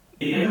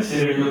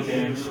Immaterial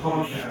Games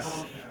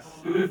podcast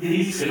with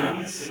these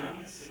guys.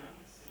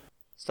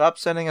 Stop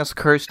sending us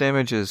cursed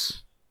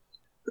images.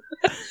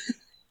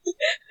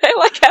 I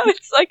like how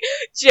it's like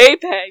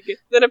JPEG,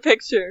 then a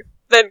picture,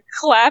 then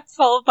clap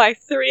followed by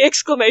 3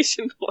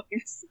 exclamation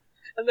points,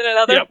 and then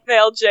another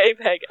failed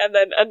JPEG, and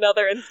then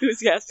another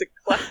enthusiastic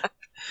clap.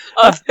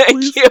 Oh,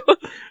 thank you.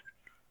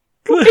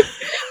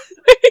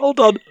 Hold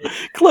on.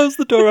 Close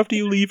the door after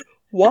you leave.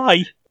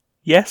 Why?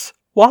 Yes,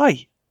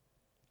 why?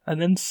 And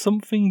then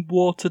something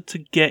water to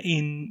get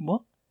in.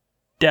 What?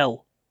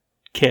 Dell.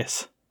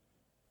 Kiss.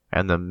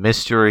 And the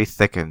mystery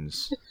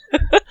thickens.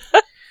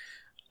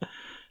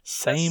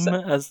 Same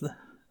as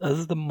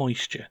the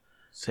moisture.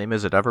 Same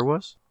as it ever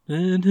was?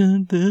 And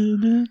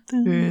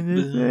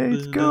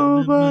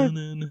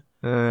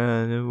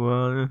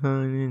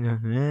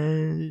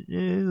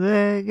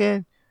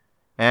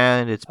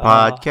it's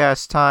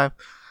podcast time.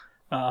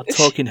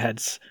 Talking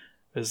Heads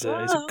is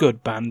a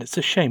good band. It's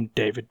a shame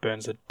David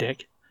Byrne's a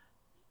dick.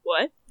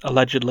 What?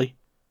 Allegedly.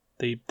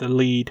 The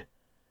lead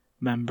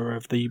member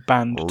of the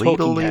band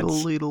Talking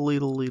Heads.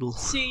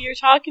 See, you're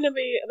talking to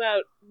me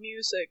about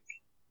music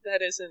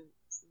that isn't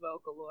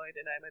Vocaloid,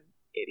 and I'm an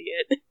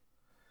idiot.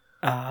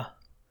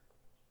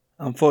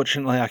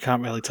 Unfortunately, I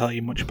can't really tell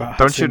you much about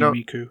Don't you know?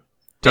 Miku.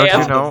 Don't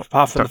you know?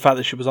 Apart from the fact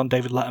that she was on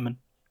David Letterman.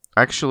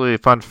 Actually,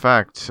 fun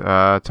fact,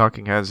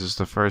 Talking Heads is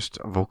the first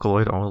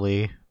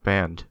Vocaloid-only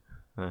band.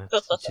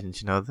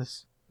 Didn't you know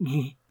this?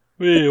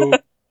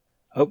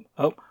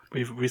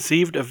 We've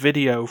received a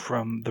video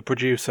from the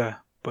producer,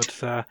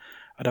 but I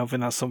don't think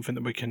that's something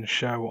that we can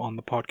show on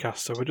the podcast,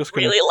 so we're just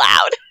going to... Really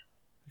loud!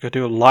 We're going to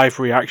do a live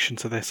reaction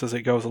to this as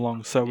it goes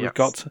along. So we've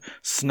got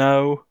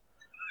snow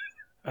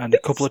and a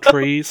couple of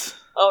trees.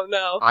 Oh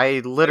no.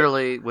 I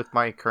literally, with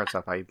my current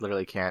stuff, I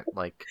literally can't,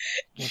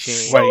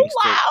 change so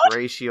the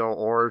ratio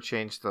or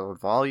change the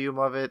volume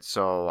of it,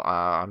 so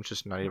I'm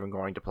just not even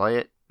going to play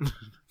it.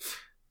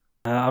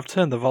 I've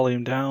turned the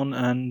volume down,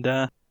 and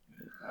I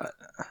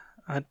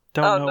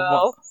don't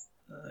know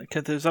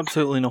what... there's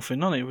absolutely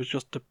nothing on it. It was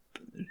just a...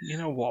 You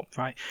know what,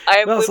 right? I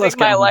am living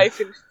my life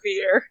in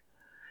fear.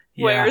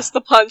 Yeah. Where's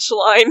the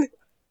punchline?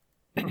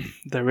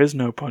 There is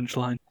no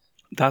punchline.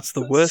 That's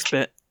the worst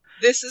bit.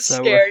 This is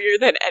scarier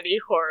than any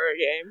horror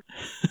game.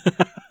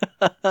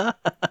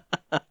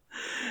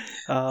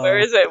 Where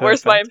is it? Perfect.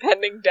 Where's my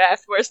impending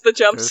death? Where's the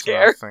jump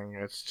scare? Nothing.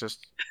 It's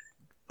just...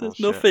 There's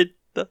nothing.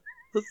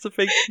 That's the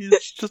thing.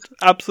 It's just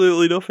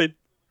absolutely nothing.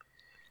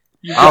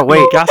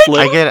 Wait.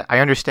 I get it. I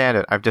understand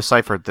it. I've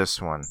deciphered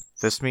this one.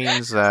 This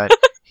means that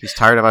he's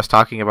tired of us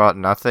talking about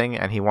nothing,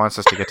 and he wants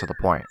us to get to the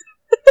point.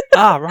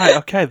 Right,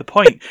 okay, the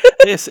point.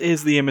 This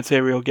is the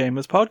Immaterial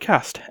Gamers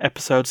podcast,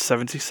 episode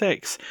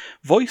 76.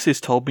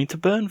 Voices told me to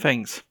burn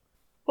things.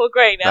 Well,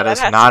 great, now that has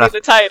to be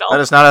the title.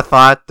 That is not a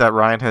thought that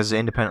Ryan has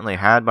independently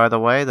had, by the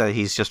way, that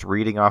he's just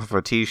reading off of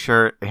a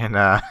t-shirt in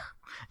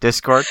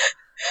Discord.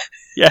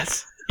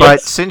 Yes.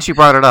 But since you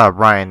brought it up,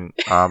 Ryan,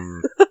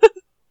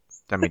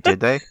 did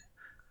they?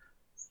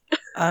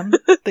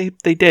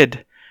 They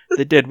did.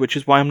 They did, which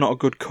is why I'm not a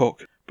good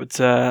cook. But,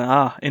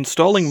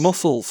 installing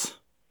muscles.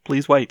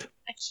 Please wait.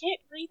 I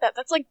can't read that.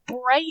 That's like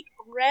bright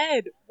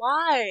red.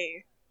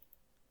 Why?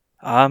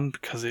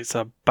 Because it's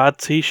a bad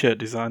t-shirt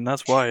design.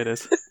 That's why it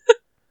is.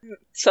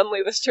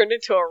 Suddenly this turned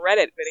into a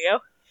Reddit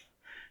video.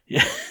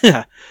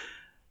 Yeah.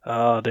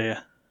 Oh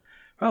dear.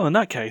 Well, in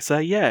that case,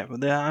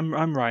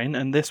 I'm Ryan,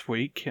 and this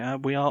week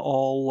we are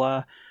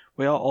all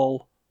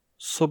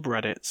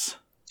subreddits.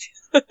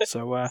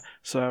 So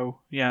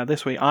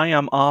this week I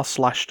am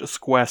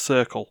r/square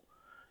circle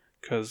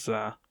because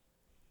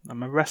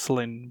I'm a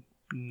wrestling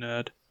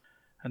nerd.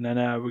 And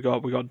then we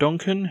got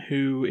Duncan,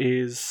 who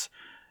is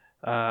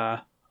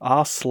r/news.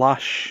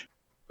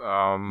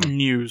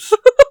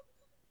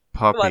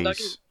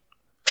 Puppies.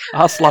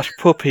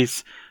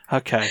 r/puppies.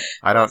 Okay.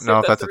 I don't know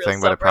if that's a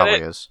thing, but it probably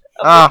is.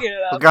 Oh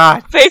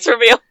God! Face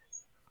reveal.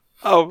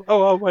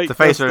 Oh wait. The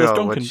face there's reveal,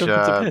 Duncan. which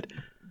Duncan's appeared.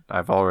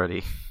 I've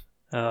already.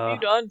 You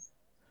done?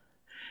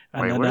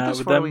 And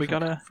wait, then we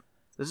got a.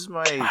 This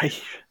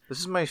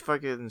is my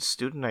fucking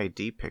student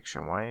ID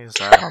picture. Why is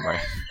that on my?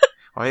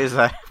 Why is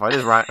that? Why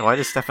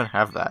does Stefan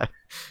have that?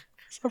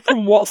 Is that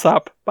from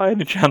WhatsApp, by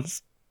any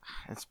chance?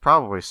 It's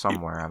probably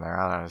somewhere on there.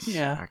 I don't know.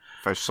 Yeah.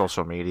 For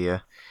social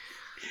media.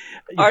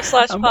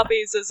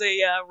 r/puppies is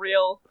a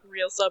real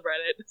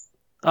subreddit.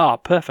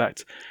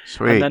 Perfect.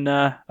 Sweet. And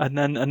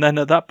then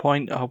at that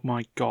point, oh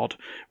my god!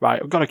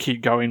 Right, I've got to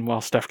keep going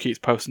while Steph keeps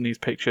posting these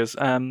pictures.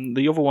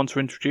 The other one to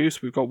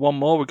introduce, we've got one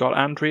more. We've got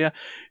Andrea,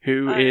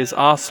 who is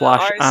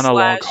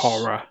r/analog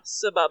horror.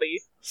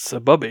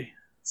 Sabubby.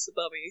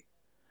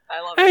 I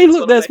love it. Hey,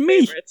 look, there's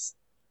me. Favorites.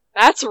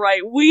 That's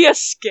right, we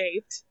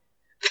escaped.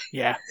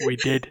 Yeah, we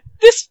did.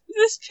 This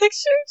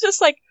picture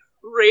just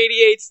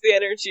radiates the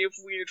energy of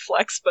weird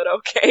flex, but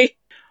okay.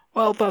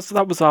 Well,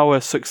 that was our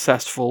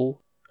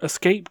successful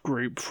escape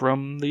group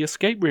from the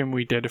escape room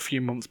we did a few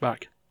months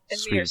back. And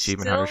Sweet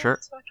achievement hunter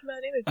shirt.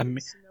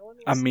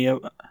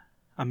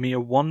 A mere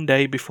 1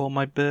 day before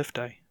my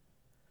birthday.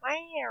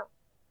 Wow.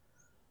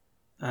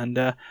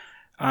 And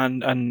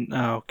And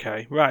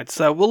okay, right.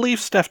 So we'll leave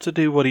Steph to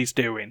do what he's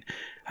doing.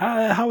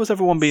 How has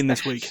everyone been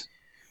this week?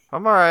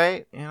 I'm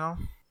alright,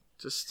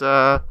 Just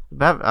I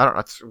don't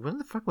know. When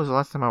the fuck was the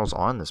last time I was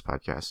on this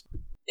podcast?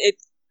 It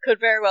could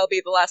very well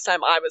be the last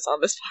time I was on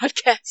this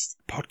podcast.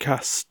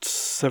 Podcast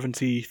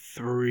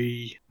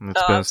 73.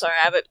 I'm sorry,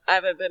 I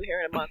haven't been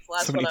here in a month. The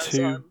last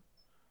 72. one I was on.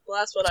 The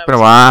last one It's I been a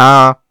was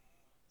while.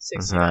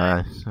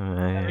 69.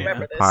 I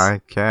remember this.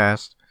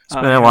 Podcast. It's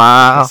been a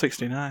while.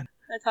 69.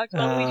 I talked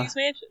about Luigi's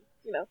Mansion.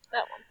 That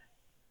one.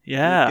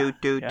 Yeah.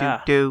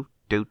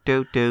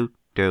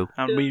 Do.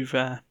 And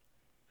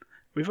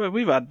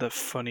we've had the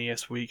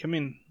funniest week. I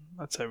mean,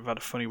 I'd say we've had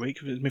a funny week.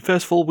 It's my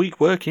first full week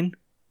working.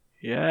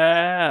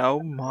 Yeah.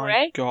 Oh my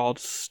Right? God,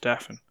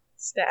 Stefan.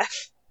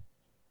 Steph.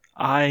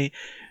 I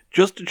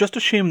just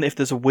assume that if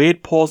there's a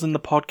weird pause in the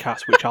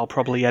podcast, which I'll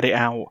probably edit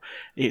out,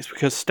 it's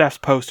because Steph's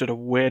posted a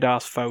weird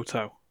ass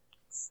photo.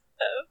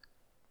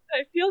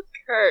 I feel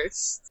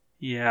cursed.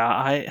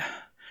 Yeah,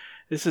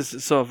 this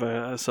is sort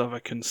of a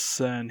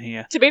concern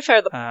here. To be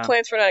fair, the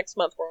plans for next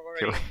month were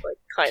already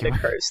kind of can we-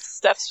 cursed.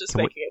 Steph's just can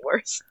we- making it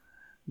worse.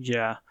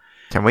 Yeah.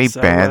 Can we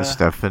So, ban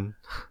Stefan?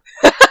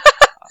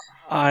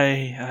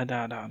 I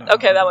don't.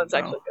 Okay, that one's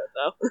actually good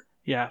though.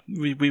 Yeah,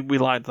 we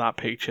liked that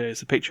picture.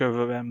 It's a picture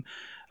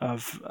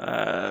of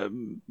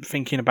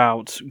thinking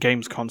about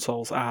games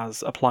consoles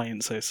as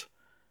appliances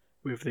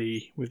with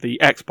the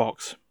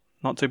Xbox,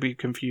 not to be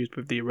confused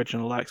with the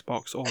original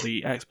Xbox or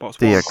the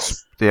Xbox One.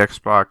 The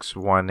Xbox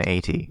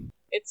 180.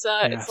 It's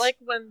Yes. it's like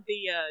when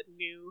the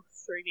new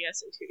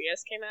 3DS and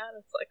 2DS came out.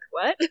 It's like,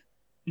 what?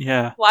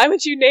 Yeah, Why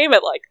would you name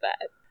it like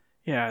that?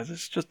 yeah,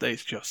 it's just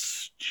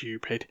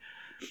stupid.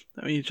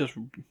 I mean, it's just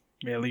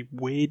really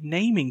weird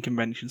naming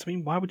conventions. I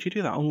mean, why would you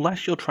do that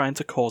unless you're trying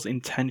to cause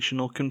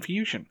intentional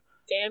confusion?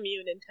 Damn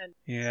you, Nintendo.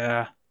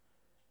 Yeah.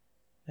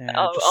 Yeah.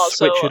 Just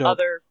Also, switch it up.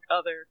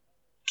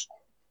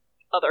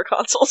 other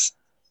consoles.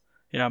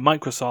 Yeah,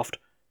 Microsoft,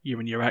 you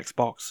and your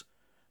Xbox.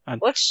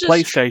 And Let's just.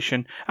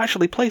 PlayStation.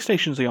 Actually,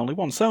 PlayStation's the only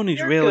one. Sony's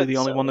You're really good, the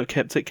only one Sony. that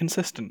kept it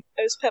consistent.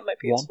 I just pet my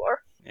PS4.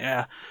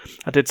 Yeah.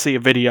 I did see a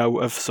video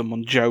of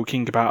someone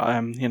joking about,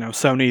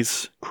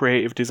 Sony's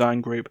creative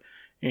design group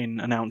in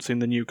announcing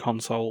the new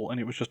console, and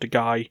it was just a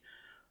guy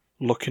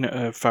looking at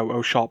a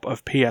Photoshop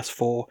of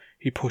PS4.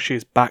 He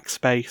pushes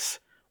backspace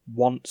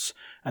once,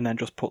 and then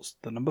just puts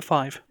the number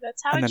 5,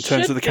 That's how and it then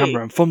turns to should the be.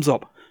 camera and thumbs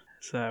up.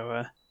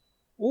 So,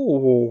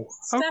 ooh,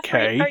 Steph,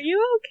 okay. Are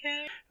you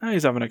okay? Now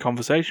he's having a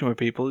conversation with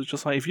people. It's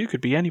just like, if you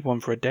could be anyone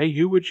for a day,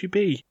 who would you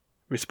be?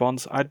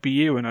 Response, I'd be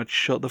you and I'd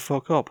shut the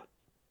fuck up.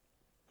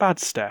 Bad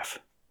Steph.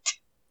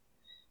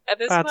 At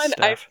this Bad point,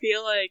 I Steph.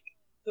 feel like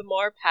the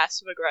more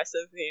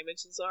passive-aggressive the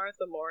images are,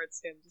 the more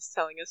it's him just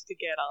telling us to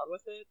get on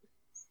with it.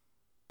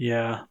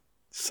 Yeah.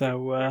 So,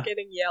 We're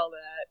getting yelled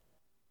at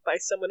by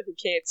someone who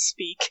can't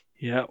speak.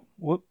 yeah.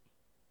 Whoop.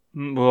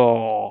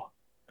 Oh.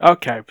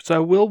 Okay,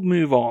 so we'll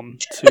move on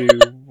to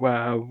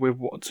with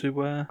what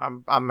to.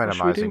 I'm What should we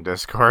minimizing do?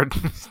 Discord.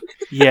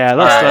 Yeah, Alright.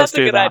 let's That's a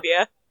do good that.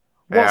 idea.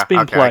 What's been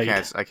okay, played?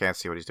 I can't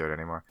see what he's doing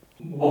anymore.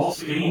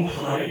 What's being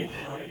played?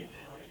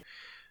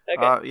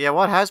 Okay. Yeah,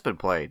 what has been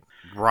played?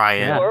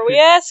 Ryan. Yeah. What are we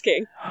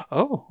asking?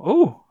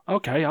 Oh,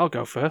 okay, I'll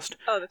go first.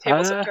 Oh, the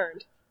tables have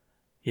turned.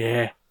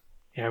 Yeah,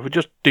 we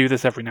just do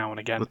this every now and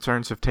again. The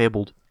turns have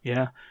tabled.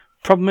 Yeah.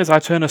 Problem is, I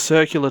turn a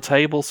circular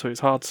table, so it's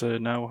hard to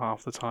know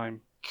half the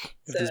time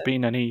if there's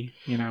been any,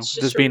 it's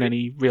just there's been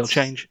any real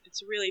change.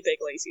 It's a really big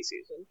lazy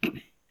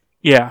Susan.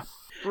 Yeah.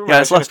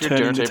 Yeah, it's less Imagine if your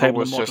turning the dinner table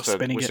was and more just just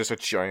spinning was it. just a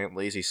giant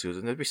lazy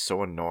Susan. That'd be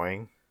so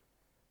annoying.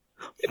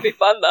 It'd be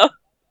fun though.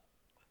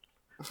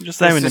 You're just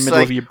there It's in the just middle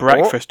like, of your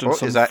breakfast and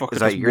some is that fucker is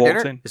that just your walks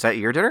dinner? in. Is that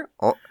your dinner?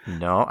 Oh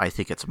no, I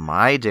think it's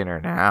my dinner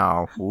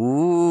now.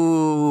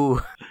 Ooh.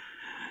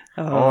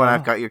 Oh, and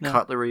I've got your no.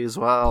 cutlery as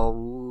well.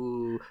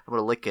 Ooh, I'm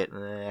gonna lick it.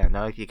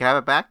 No, you can have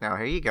it back now.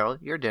 Here you go.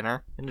 Your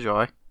dinner.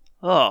 Enjoy.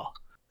 Oh.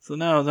 So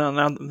now,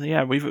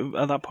 yeah, we've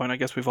at that point, I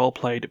guess we've all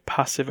played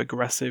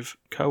passive-aggressive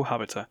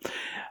cohabiter.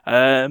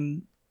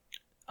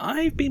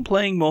 I've been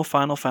playing more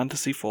Final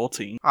Fantasy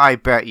XIV. I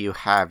bet you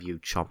have, you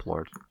chump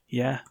lord.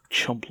 Yeah,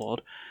 chump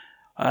lord.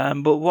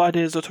 But what I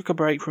did is I took a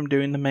break from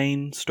doing the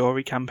main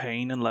story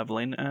campaign and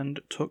leveling and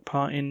took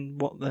part in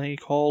what they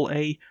call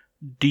a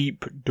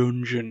deep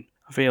dungeon.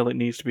 I feel it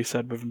needs to be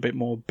said with a bit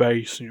more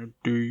bass,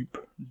 deep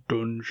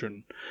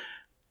dungeon.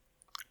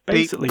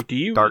 Basically, do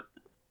you... dark.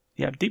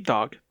 Yeah, deep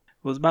dark.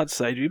 I was about to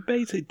say,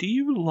 do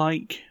you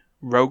like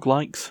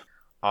roguelikes?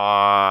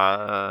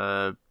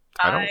 I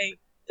don't.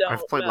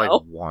 I've played know.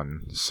 like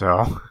one, so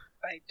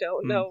I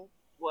don't know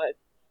what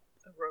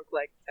a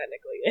roguelike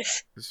technically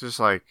is. it's just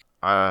like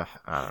I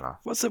don't know.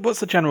 What's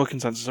the general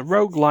consensus? A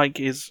roguelike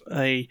is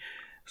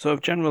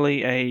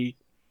generally a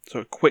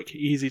sort of quick,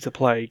 easy to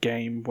play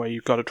game where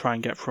you've got to try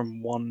and get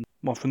from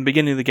the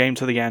beginning of the game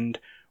to the end,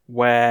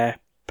 where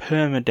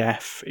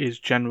permadeath is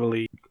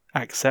generally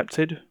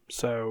accepted.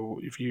 So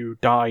if you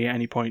die at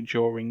any point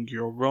during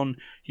your run,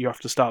 you have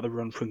to start the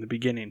run from the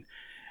beginning.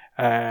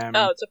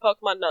 It's a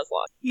Pokemon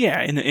Nuzlocke.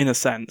 Yeah, in a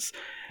sense.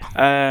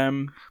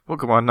 Pokemon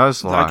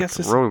Nuzlocke, I guess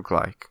it's-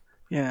 roguelike.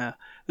 Yeah.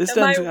 This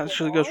Am I then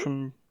actually goes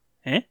wrong?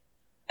 from...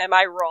 Am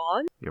I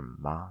wrong? Your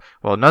mom.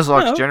 Well,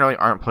 Nuzlocke No. generally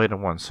aren't played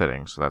in one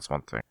sitting, so that's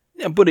one thing.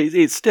 Yeah, but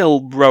it's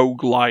still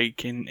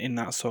roguelike in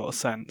that sort of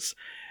sense.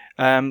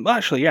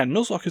 Actually, yeah,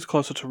 Nuzlocke is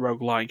closer to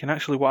roguelike, and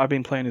actually what I've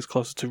been playing is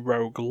closer to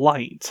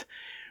roguelite,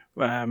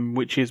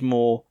 which is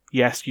more,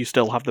 yes, you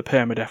still have the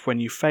permadeath when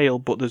you fail,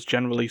 but there's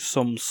generally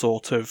some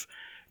sort of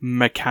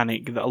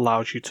mechanic that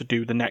allows you to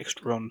do the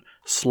next run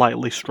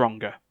slightly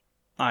stronger.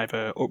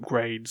 Either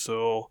upgrades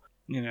or,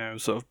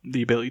 sort of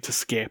the ability to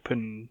skip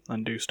and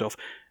do stuff.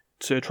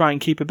 To try and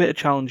keep a bit of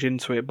challenge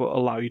into it, but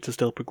allow you to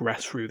still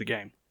progress through the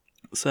game.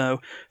 So,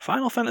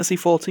 Final Fantasy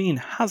XIV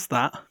has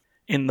that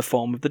in the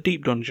form of the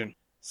Deep Dungeon.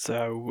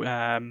 So,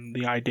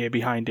 the idea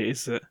behind it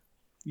is that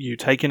you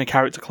take in a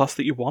character class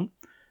that you want,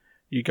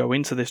 you go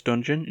into this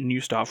dungeon, and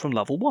you start from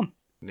level 1.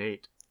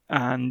 Neat.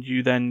 And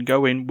you then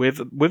go in with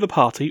a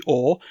party,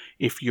 or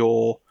if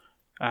you're,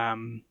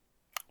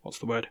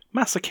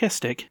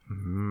 masochistic,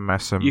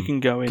 you can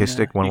go in, you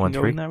can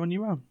go in there on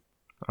your own.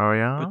 Oh,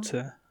 yeah? But,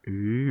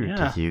 Ooh,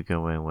 yeah. do you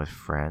go in with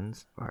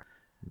friends? Or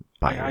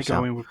by I yourself?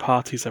 go in with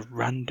parties of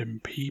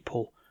random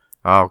people.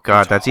 Oh,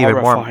 God, It's that's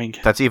horrifying.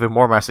 even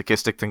more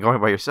masochistic than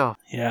going by yourself.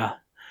 Yeah.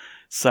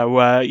 So,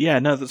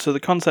 so the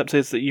concept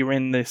is that you're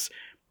in this...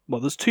 Well,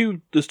 there's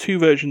two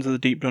versions of the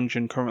Deep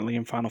Dungeon currently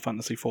in Final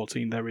Fantasy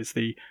XIV. There is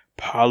the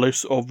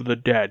Palace of the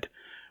Dead,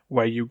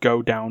 where you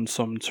go down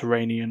some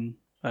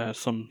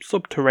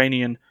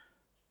subterranean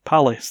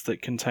palace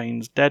that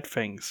contains dead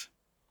things.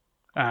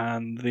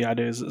 And the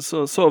idea is it's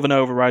sort of an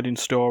overriding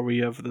story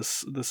of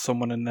there's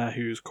someone in there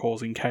who's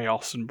causing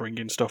chaos and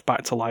bringing stuff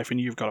back to life, and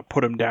you've got to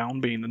put them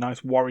down, being the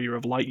nice warrior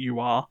of light you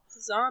are.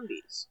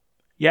 Zombies.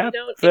 Yeah, We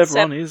don't further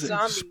accept on is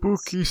zombies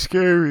Spooky,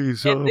 scary in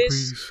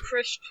zombies. this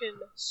Christian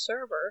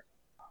server.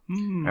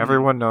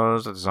 Everyone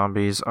knows that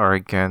zombies are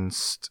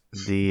against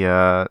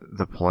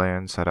the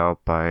plan set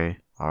out by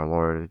our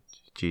Lord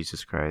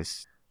Jesus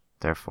Christ.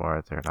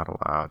 Therefore, they're not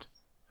allowed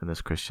in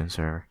this Christian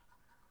server.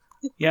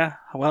 Yeah,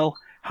 well,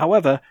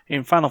 however,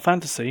 in Final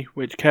Fantasy,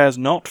 which cares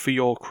not for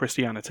your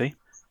Christianity,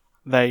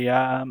 they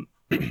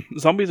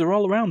zombies are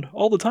all around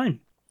all the time,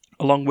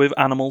 along with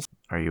animals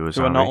Are you a who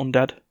zombie? are not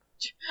undead.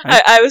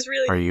 I was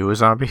really, Are you a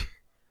zombie?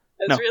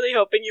 No. really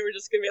hoping you were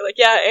just gonna be like,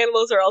 yeah,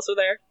 animals are also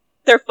there.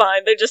 They're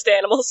fine. They're just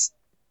animals.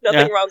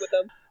 Nothing wrong with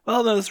them.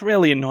 Well, there's a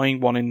really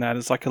annoying one in there.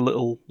 There's like a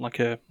little, like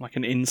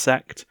an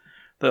insect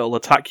that'll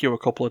attack you a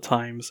couple of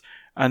times,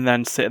 and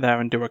then sit there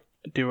and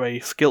do a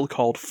skill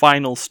called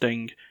Final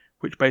Sting,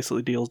 which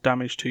basically deals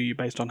damage to you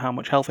based on how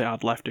much health it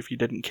had left if you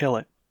didn't kill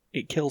it.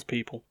 It kills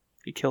people.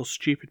 It kills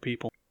stupid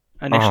people.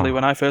 Initially,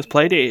 when I first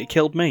played it, it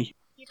killed me.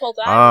 People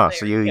die. when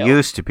So they you are killed.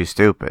 used to be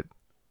stupid.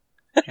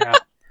 Yeah,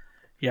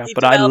 yeah, You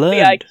but I develop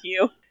learned. the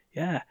IQ.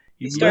 Yeah,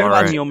 You you started learn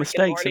watching from your Rick and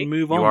mistakes Morty. and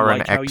move You on, are an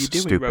like how you do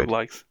in ex-stupid.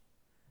 roguelikes.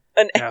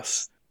 An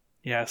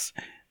Yes.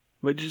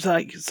 Which is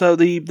like, so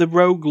the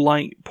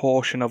roguelike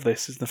portion of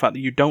this is the fact that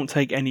you don't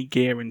take any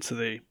gear into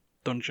the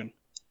dungeon.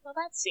 Well,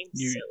 that seems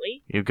You-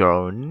 silly. You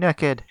go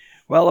naked.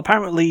 Well,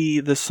 apparently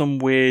there's some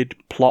weird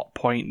plot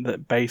point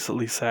that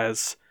basically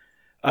says,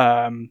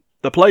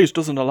 the place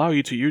doesn't allow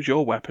you to use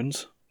your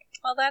weapons.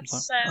 Well, that Well,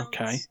 sounds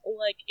okay.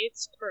 like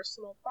its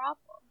personal problem.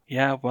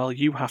 Yeah, well,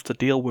 you have to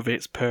deal with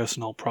its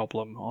personal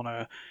problem on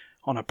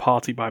a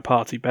party by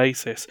party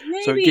basis.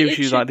 So it Maybe gives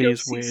you should like go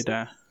these see weird.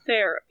 some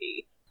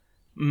therapy.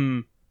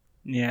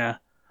 Yeah.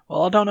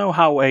 Well, I don't know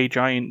how a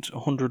giant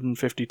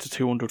 150 to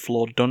 200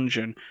 floor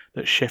dungeon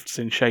that shifts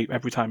in shape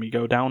every time you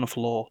go down a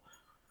floor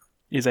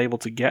is able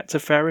to get to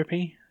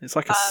therapy. It's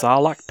like a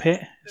Sarlacc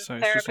pit. The So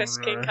it's just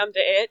therapist can come to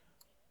it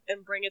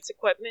and bring its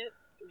equipment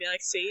and be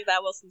like, see,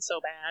 that wasn't so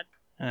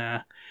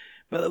bad.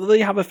 But they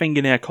have a thing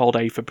in here called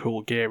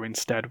Aetherpool gear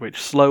instead,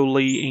 which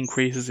slowly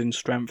increases in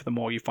strength the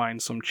more you find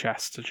some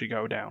chests as you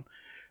go down.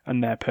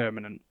 And they're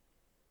permanent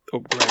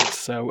upgrades.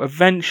 So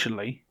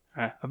eventually,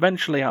 out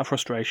of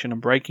frustration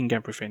and breaking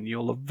everything,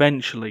 you'll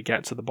eventually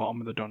get to the bottom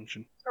of the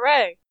dungeon.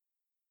 Hooray!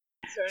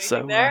 Is there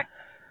anything there?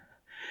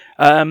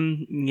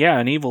 Yeah,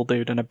 an evil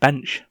dude and a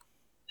bench.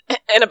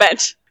 And a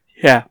bench.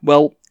 Yeah,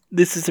 well,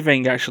 this is the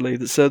thing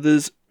actually. So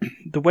there's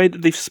the way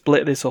that they've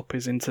split this up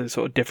is into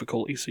sort of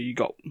difficulty. So you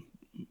got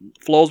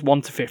floors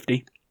 1 to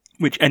 50,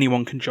 which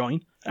anyone can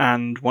join,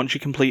 and once you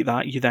complete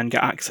that, you then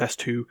get access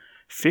to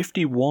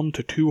 51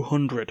 to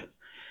 200.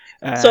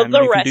 So the you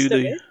can rest do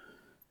of it?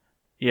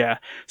 Yeah,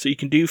 so you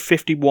can do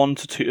 51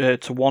 to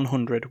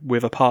 100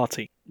 with a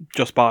party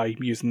just by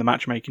using the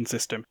matchmaking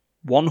system.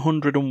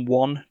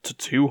 101 to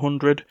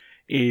 200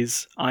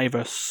 is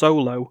either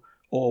solo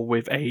or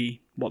with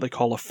what they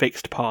call a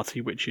fixed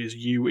party, which is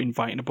you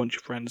inviting a bunch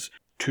of friends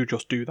to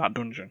just do that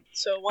dungeon.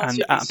 So once And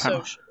you at be a panel.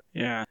 social.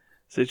 Yeah.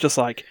 So it's just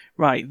like,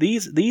 right,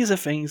 these are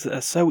things that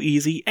are so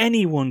easy,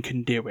 anyone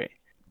can do it.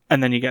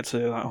 And then you get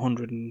to like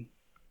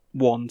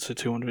 101 to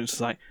 200, it's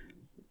just like,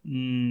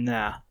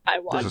 nah. I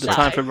want This The is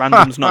time like- for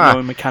randoms not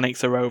knowing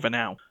mechanics are over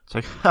now. It's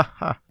like,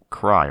 haha,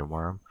 cry,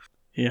 worm.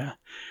 Yeah.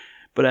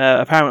 But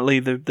apparently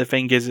the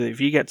thing is,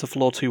 if you get to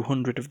floor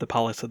 200 of the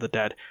Palace of the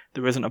Dead,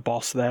 there isn't a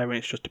boss there, and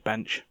it's just a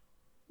bench.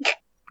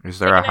 Is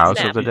there a Taking a House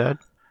nap. of the Dead?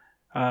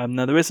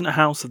 No, there isn't a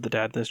House of the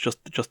Dead. There's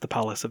just the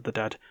Palace of the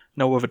Dead.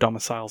 No other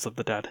domiciles of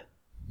the dead.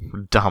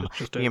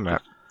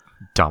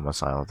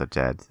 Domicile of the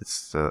Dead.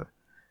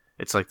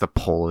 It's like the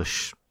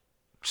Polish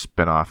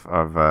spin-off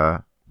of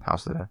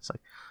House of the Dead. It's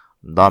like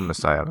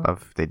Domicile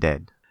of the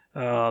Dead.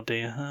 Oh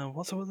dear.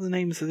 What's the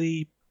names of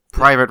the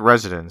Private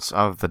Residence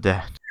of the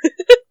Dead.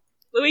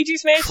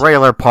 Luigi's Mansion.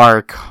 Trailer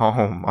Park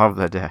Home of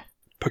the Dead.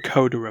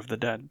 Pagoda of the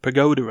Dead?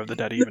 Pagoda of the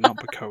Dead, even not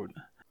Pagoda.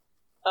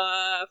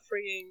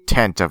 Freaking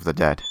Tent of the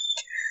Dead.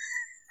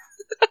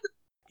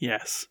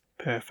 Yes,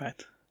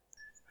 perfect.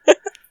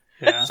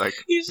 Yeah. It's like,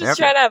 He's just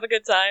trying to have a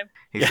good time.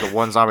 He's the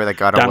one zombie that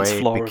got Dance away.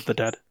 floor of the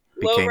dead.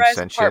 Became Low-rise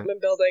sentient.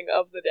 apartment building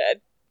of the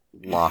dead.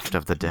 Loft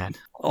of the Dead.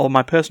 Oh,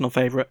 my personal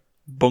favourite,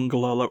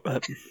 Bungalow. Damn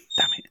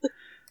it.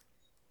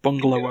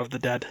 Bungalow of the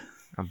Dead.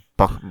 A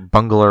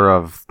bungler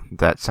of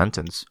that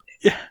sentence.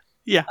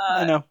 Yeah,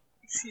 I know.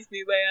 Excuse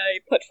me, may I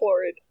put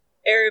forward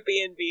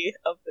Airbnb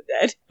of the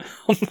dead?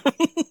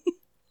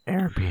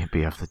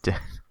 Airbnb of the Dead.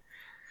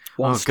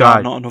 One Oh, star,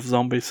 God. not enough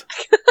zombies.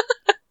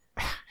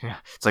 Yeah,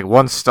 it's like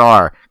 1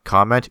 star.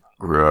 Comment.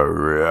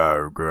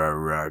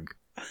 Grug.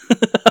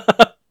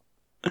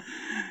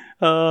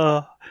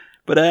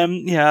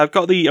 Yeah, I've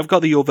got the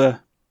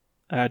other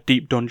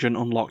deep dungeon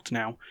unlocked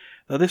now.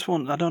 Now this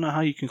one, I don't know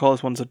how you can call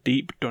this one a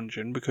deep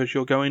dungeon because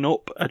you're going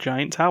up a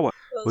giant tower.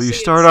 Well, you see,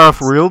 start it's-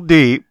 off real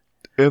deep,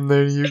 and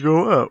then you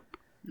go up.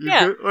 You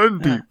Yeah. get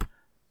undeep.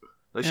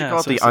 They should Yeah, call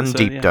it so the it's-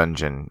 undeep yeah.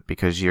 dungeon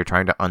because you're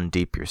trying to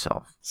undeep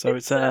yourself. So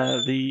it's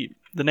the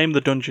name of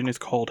the dungeon is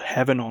called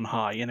Heaven on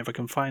High, and if I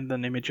can find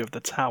an image of the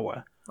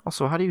tower.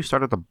 Also, how do you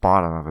start at the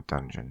bottom of a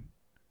dungeon?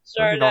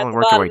 Started You at normally the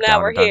work your bottom, way now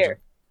down we're a dungeon. here.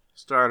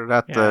 Started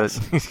at Yes.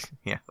 the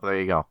yeah. There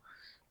you go.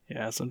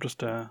 Yeah, so I'm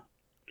just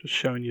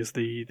showing you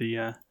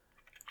the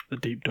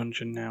deep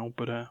dungeon now,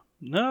 but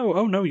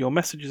no, your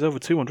message is over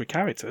 200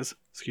 characters.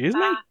 Excuse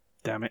me? Ah.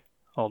 Damn it.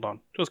 Hold on.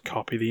 Just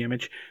copy the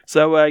image.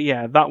 So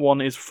yeah, that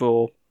one is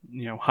for,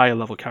 higher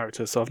level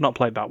characters, so I've not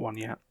played that one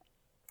yet.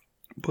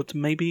 But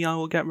maybe I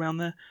will get round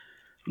there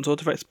and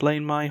sort of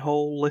explain my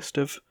whole list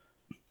of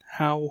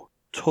how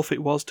tough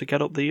it was to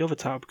get up the other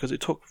tower, because it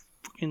took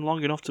fucking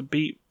long enough to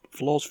beat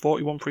floors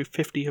 41 through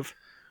 50 of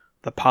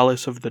the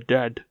Palace of the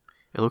Dead.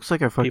 It looks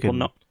like a People fucking.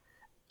 not.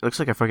 It looks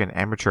like a fucking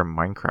amateur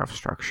Minecraft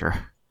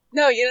structure.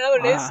 No, you know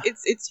what it Ah.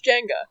 is? It's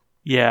Jenga.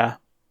 Yeah.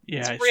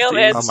 It's It's real just-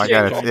 man's Oh my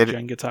God, Jenga, it-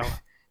 Jenga tower.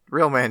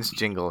 Real man's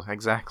jingle,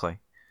 exactly.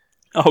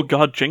 Oh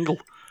God, jingle.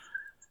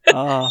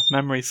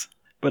 Memories.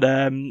 But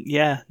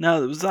yeah,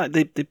 no, it was like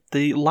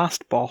the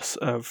last boss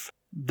of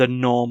the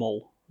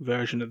normal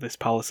version of this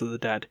Palace of the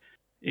Dead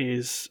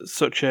is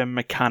such a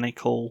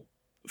mechanical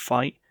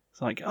fight.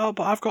 It's like, oh,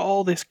 but I've got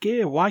all this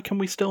gear. Why can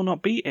we still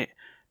not beat it?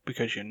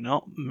 Because you're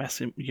not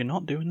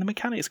doing the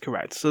mechanics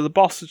correct. So the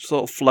boss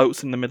sort of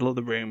floats in the middle of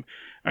the room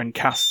and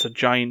casts a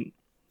giant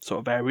sort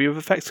of area of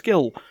effect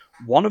skill.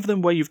 One of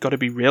them where you've got to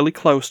be really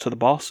close to the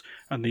boss,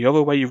 and the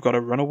other where you've got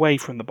to run away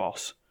from the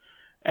boss.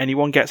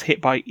 Anyone gets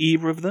hit by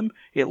either of them,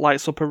 it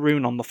lights up a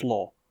rune on the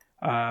floor.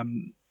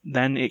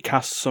 Then it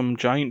casts some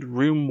giant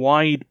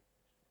room-wide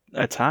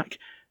attack,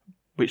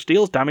 which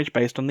deals damage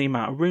based on the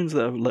amount of runes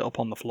that are lit up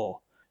on the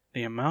floor.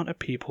 The amount of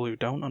people who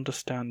don't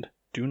understand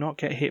do not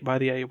get hit by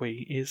the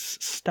AoE is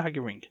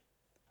staggering.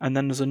 And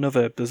then there's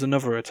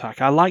another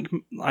attack. I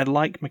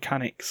like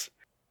mechanics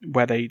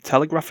where they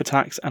telegraph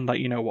attacks and let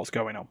you know what's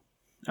going on.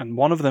 And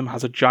one of them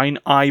has a giant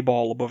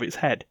eyeball above its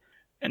head.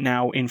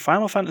 Now, in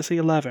Final Fantasy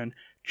XI,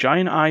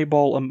 giant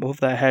eyeball above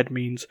their head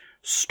means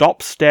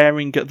stop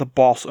staring at the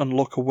boss and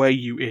look away,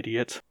 you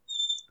idiot.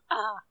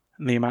 Ah.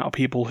 And the amount of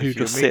people who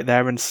Excuse just me? sit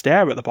there and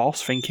stare at the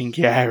boss thinking,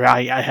 yeah,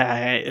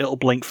 right, it'll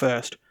blink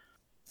first,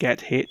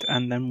 get hit,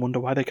 and then wonder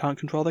why they can't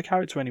control their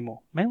character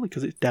anymore. Mainly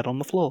because it's dead on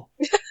the floor.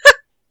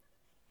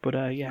 But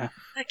yeah.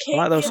 I can't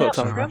like those get sorts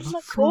up of- from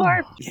the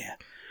floor. Yeah.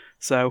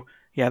 So,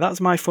 yeah,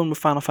 that's my fun with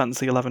Final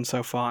Fantasy XI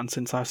so far, and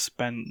since I've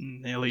spent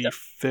nearly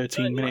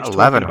 13 minutes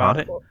 11, talking about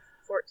huh? it.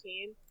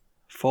 14.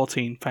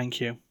 14,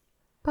 thank you.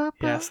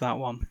 Yes, that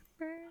one.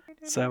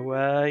 So,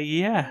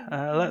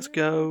 let's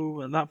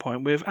go at that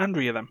point with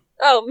Andrea then.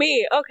 Oh,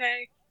 me?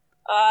 Okay.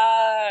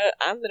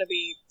 I'm gonna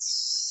be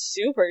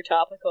super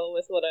topical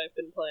with what I've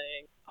been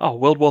playing. Oh,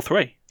 World War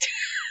 3.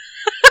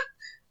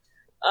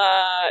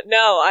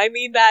 No, I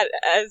mean that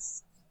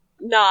as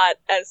not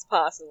as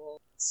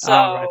possible. So,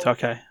 Right,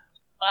 okay.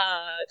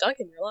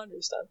 Duncan, your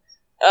laundry's done.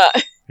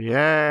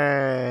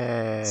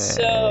 Yay!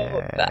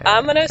 So,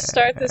 I'm gonna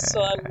start this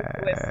one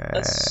with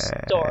a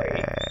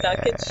story.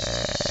 Duncan,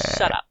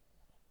 shut up.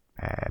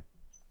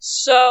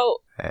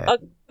 So,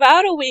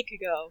 about a week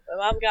ago, my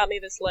mom got me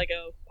this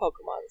Lego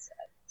Pokemon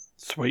set.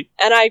 Sweet.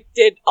 And I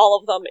did all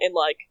of them in,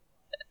 like,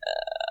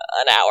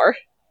 an hour,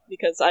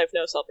 because I have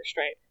no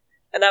self-restraint.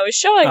 And I was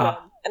showing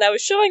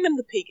them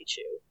the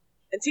Pikachu.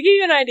 And to give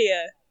you an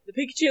idea, the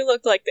Pikachu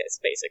looked like this,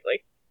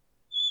 basically.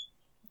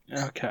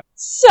 Okay.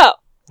 So,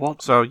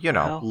 What? So,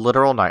 Well.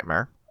 literal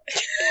nightmare.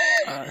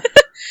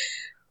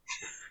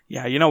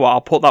 Yeah, you know what?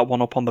 I'll put that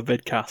one up on the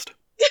vidcast.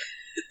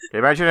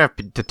 Imagine if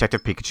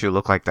Detective Pikachu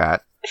looked like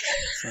that.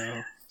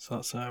 So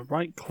it's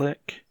right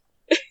click,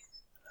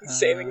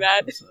 Saving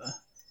that.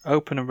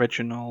 Open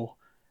original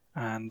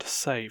and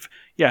save.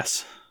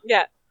 Yes.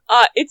 Yeah.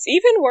 It's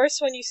even worse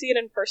when you see it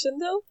in person,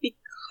 though,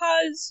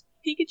 because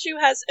Pikachu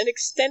has an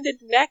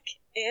extended neck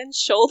and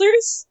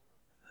shoulders.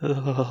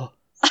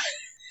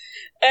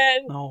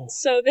 And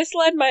so this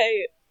led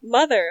my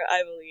mother,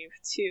 I believe,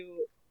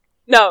 to...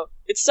 No,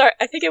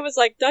 I think it was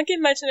like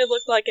Duncan mentioned it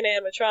looked like an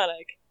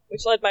animatronic,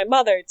 which led my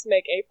mother to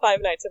make a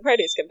Five Nights at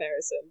Freddy's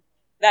comparison.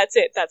 That's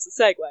it. That's the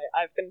segue.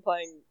 I've been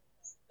playing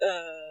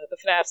the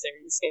FNAF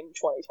series in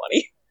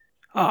 2020.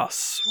 Ah,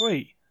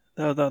 sweet.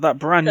 That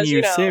brand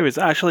new series.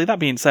 Actually, that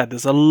being said,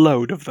 there's a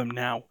load of them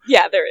now.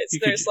 Yeah, there is.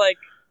 There's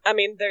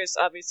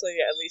obviously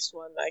at least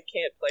one I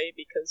can't play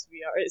because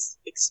VR is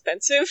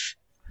expensive.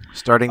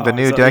 Starting the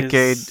new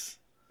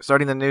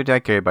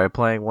decade by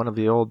playing one of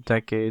the old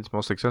decade's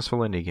most successful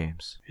indie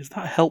games. Is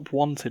that Help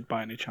Wanted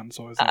by any chance,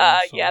 or is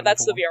that yeah,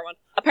 that's the VR one.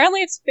 Apparently,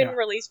 it's been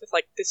released with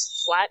like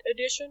this flat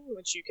edition,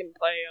 which you can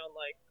play on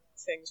like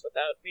things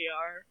without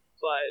VR,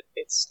 but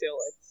it's still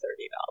like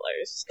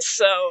 $30.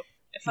 So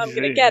if I'm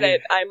gonna get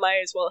it, I might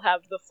as well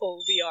have the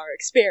full VR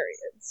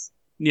experience.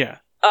 Yeah.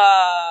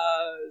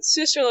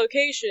 Sister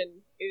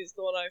Location is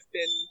the one I've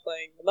been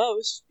playing the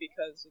most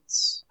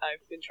because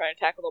I've been trying to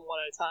tackle them one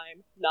at a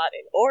time, not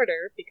in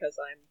order because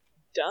I'm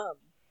dumb.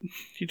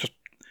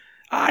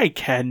 I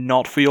care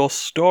not for your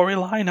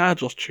storyline. I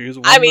just choose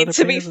one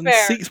to be fair,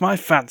 and seeks my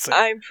fancy.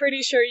 I'm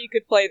pretty sure you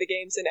could play the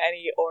games in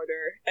any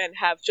order and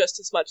have just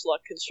as much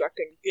luck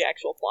constructing the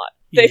actual plot.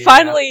 The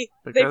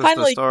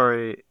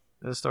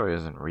story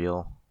isn't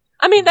real.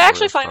 I mean, they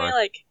actually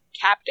finally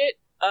capped it.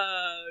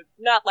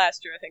 Not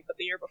last year, I think, but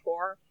the year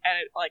before, and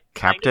it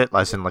capped it.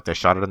 As in, they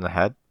shot it in the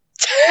head.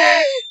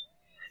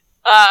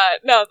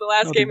 No, the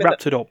last game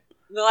wrapped it up.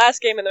 The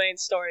last game in the main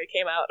story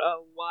came out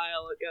a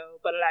while ago,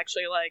 but it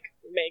actually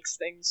makes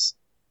things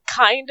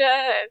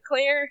kinda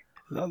clear.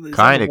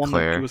 Kinda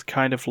clear. It was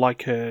kind of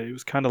like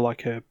it's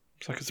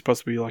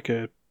supposed to be like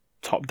a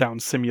top-down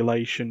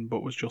simulation,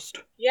 but was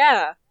just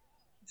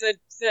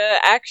the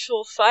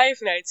actual Five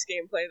Nights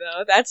gameplay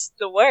though. That's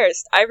the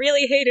worst. I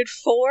really hated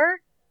 4.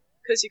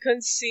 Because you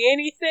couldn't see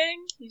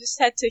anything, you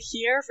just had to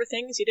hear for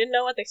things you didn't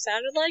know what they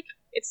sounded like.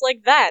 It's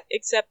like that,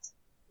 except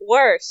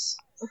worse.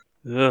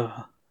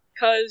 Ugh.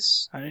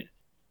 Because, I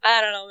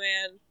don't know,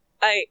 man.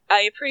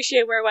 I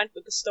appreciate where it went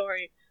with the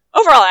story.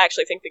 Overall, I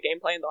actually think the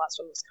gameplay in the last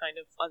one was kind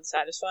of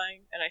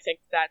unsatisfying, and I think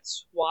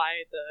that's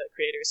why the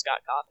creator,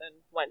 Scott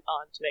Cawthon, went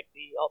on to make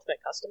the Ultimate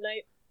Custom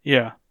Night.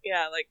 Yeah.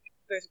 Yeah,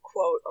 there's a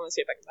quote, I'm gonna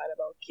see if I can find it,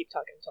 but I'll keep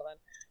talking until then.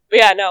 But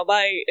yeah, no,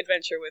 my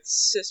adventure with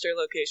Sister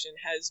Location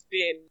has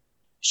been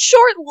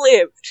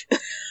short-lived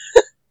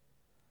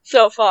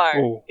so far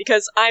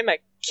because I'm a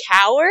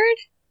coward.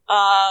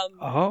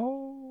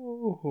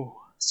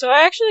 So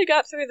I actually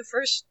got through the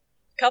first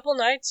couple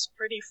nights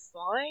pretty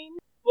fine,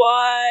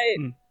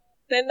 but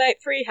then night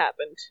 3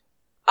 happened.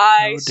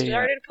 I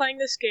started playing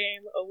this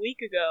game a week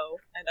ago,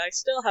 and I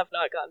still have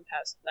not gotten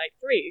past night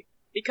 3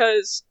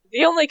 because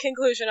the only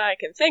conclusion I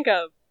can think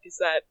of is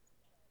that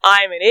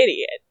I'm an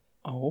idiot.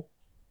 Oh.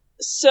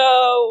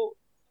 So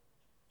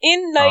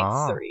in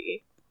night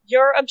 3.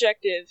 Your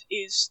objective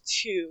is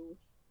to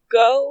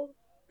go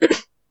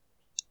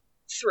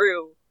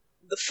through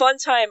the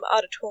Funtime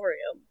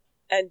Auditorium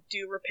and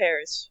do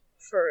repairs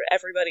for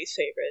everybody's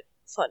favorite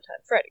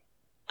Funtime Freddy.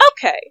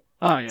 Okay.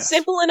 Oh, yes.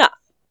 Simple enough.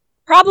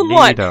 Problem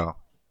 1.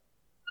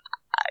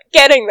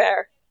 Getting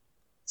there.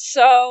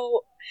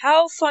 So,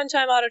 how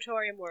Funtime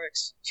Auditorium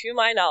works, to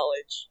my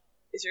knowledge,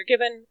 is you're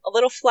given a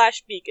little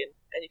flash beacon,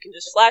 and you can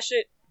just flash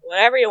it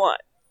whenever you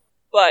want.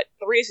 But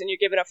the reason you're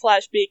given a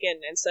flash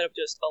beacon instead of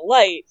just a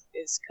light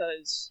is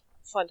because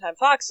Funtime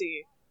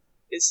Foxy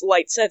is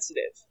light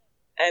sensitive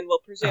and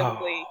will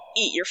presumably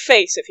eat your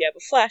face if you have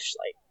a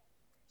flashlight.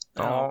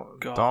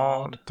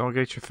 Don't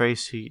get your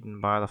face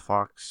eaten by the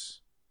fox.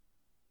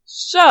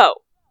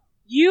 So,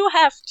 you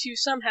have to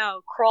somehow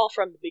crawl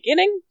from the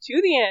beginning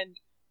to the end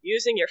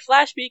using your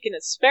flash beacon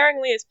as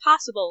sparingly as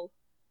possible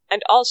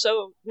and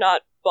also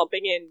not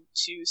bumping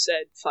into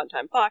said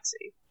Funtime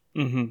Foxy.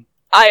 Mm-hmm.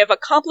 I have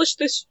accomplished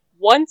this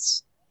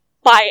once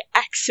by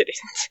accident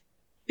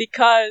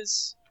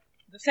because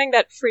the thing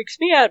that freaks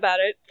me out about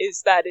it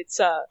is that it's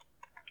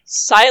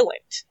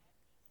silent,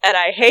 and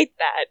I hate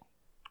that.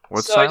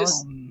 What's so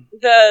silent?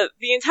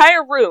 The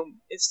entire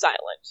room is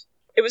silent.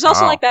 It was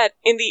also like that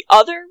in the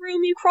other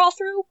room you crawl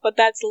through, but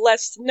that's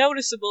less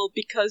noticeable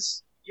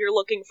because you're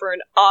looking for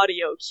an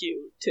audio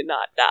cue to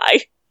not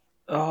die.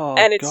 Oh,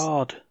 and it's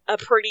a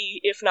pretty,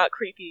 if not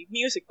creepy,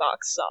 music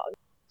box song.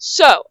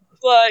 So,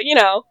 but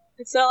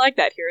it's not like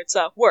that here. It's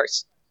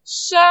worse.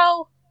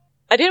 So,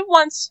 I did it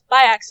once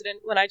by accident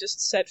when I just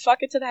said fuck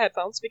it to the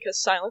headphones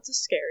because silence is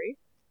scary.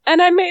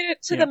 And I made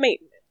it to the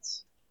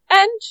maintenance.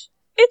 And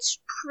it's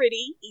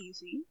pretty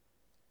easy.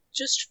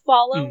 Just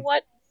follow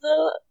what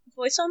the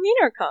voice on the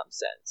intercom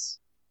says.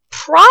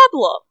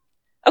 Problem!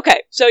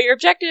 Okay, so your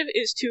objective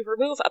is to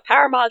remove a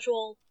power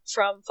module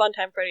from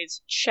Funtime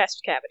Freddy's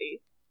chest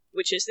cavity,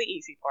 which is the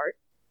easy part.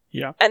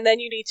 Yeah. And then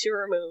you need to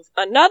remove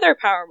another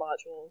power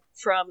module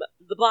from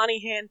the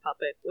Bonnie hand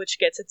puppet, which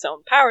gets its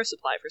own power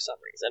supply for some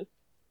reason.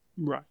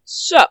 Right.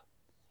 So,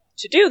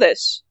 to do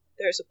this,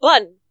 there's a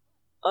button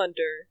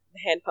under the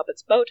hand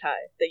puppet's bow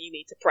tie that you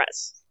need to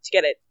press to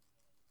get it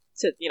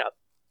to,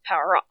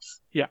 power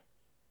off. Yeah.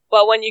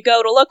 But when you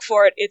go to look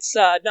for it, it's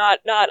not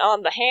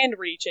on the hand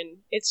region.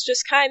 It's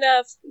just kind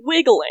of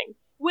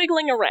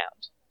wiggling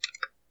around.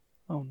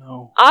 Oh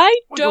no.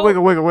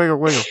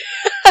 Wiggle.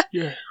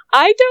 Yeah.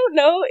 I don't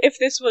know if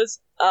this was,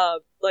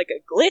 like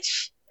a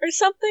glitch or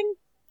something,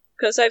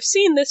 because I've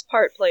seen this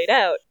part played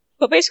out.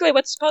 But basically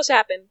what's supposed to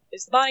happen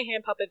is the Bonnie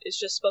hand puppet is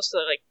just supposed to,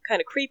 like,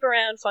 kind of creep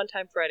around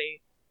Funtime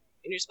Freddy,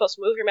 and you're supposed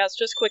to move your mouse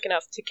just quick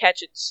enough to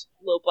catch its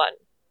little button.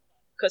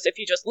 Because if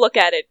you just look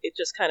at it, it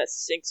just kind of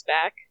sinks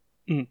back.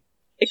 Mm.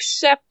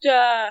 Except,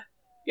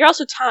 you're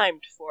also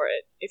timed for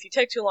it. If you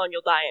take too long,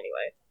 you'll die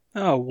anyway.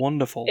 Oh,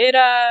 wonderful.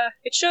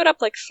 It showed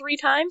up like 3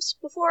 times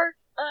before,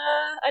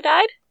 I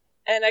died.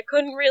 And I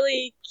couldn't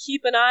really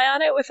keep an eye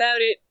on it without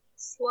it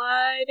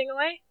sliding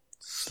away.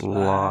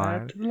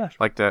 Slide to the left.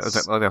 like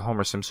the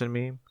Homer Simpson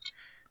meme,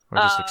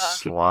 where it just like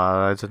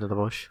slides into the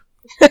bush.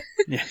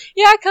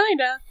 Yeah,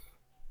 kinda.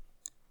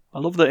 I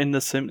love that in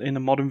the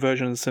modern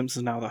version of The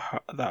Simpsons now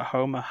that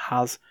Homer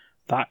has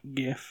that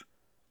GIF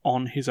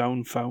on his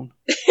own phone.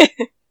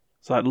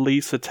 So like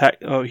Lisa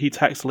he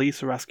texts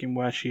Lisa asking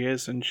where she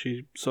is, and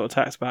she sort of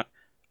texts back,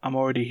 "I'm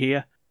already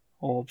here,"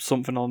 or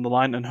something along the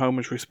line, and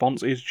Homer's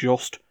response is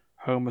just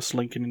Homer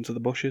slinking into the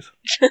bushes.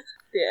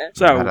 Yeah.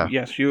 So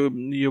yes, your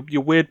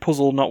weird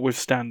puzzle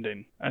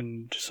notwithstanding,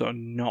 and sort of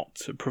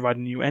not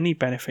providing you any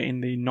benefit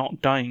in the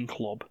not dying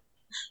club.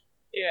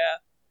 Yeah.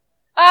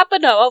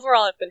 But no,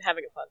 overall I've been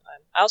having a fun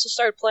time. I also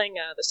started playing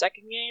the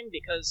second game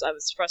because I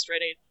was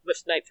frustrated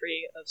with Night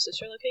 3 of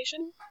Sister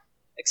Location.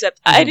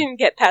 Except I didn't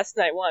get past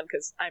Night 1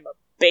 because I'm a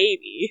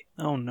baby.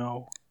 Oh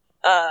no.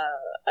 I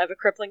have a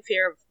crippling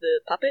fear of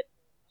the puppet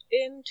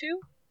in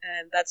 2,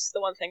 and that's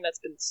the one thing that's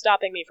been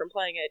stopping me from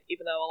playing it,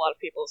 even though a lot of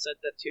people said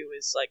that 2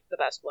 is like the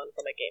best one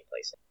from a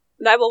gameplay standpoint.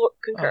 And I will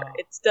concur.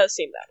 It does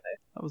seem that way.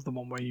 That was the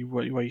one where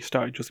you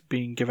started just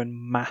being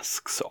given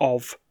masks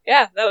of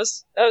that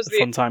was the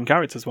Funtime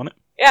characters, wasn't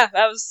it? Yeah,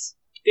 that was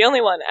the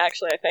only one,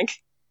 actually, I think.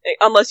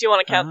 Unless you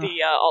want to count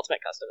the Ultimate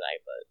Custom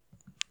Night,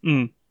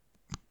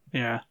 but...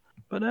 Yeah.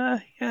 But,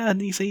 yeah,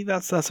 and you see,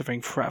 that's the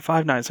thing.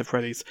 Five Nights at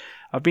Freddy's,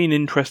 I've been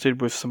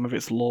interested with some of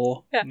its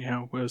lore,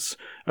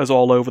 as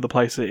all over the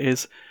place it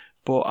is,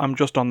 but I'm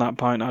just on that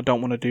point. I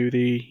don't want to do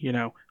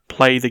the,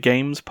 play the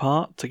games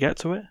part to get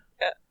to it.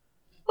 Yeah.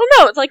 Well,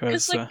 no, it's like,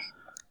 because, like...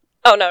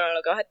 Oh, no,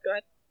 go ahead.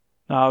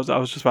 No, I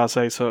was just about to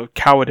say, so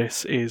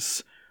cowardice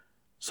is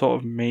sort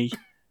of me.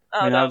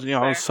 Oh,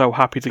 I was so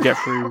happy to get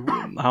through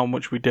how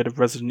much we did of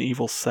Resident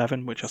Evil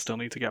 7, which I still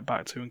need to get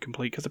back to and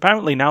complete, because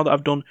apparently now that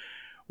I've done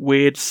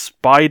Weird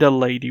Spider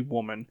Lady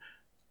Woman,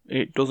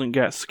 it doesn't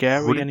get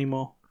scary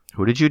anymore.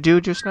 Who did you do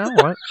just now?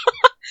 What?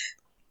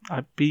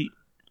 I beat...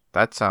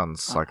 That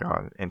sounds like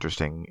an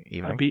interesting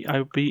evening.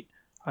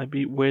 I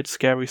beat Weird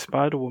Scary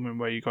Spider Woman,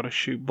 where you gotta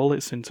shoot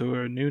bullets into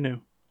her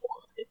noo-noo.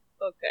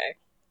 Okay.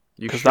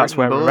 Because that's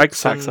where her egg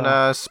sacs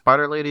are.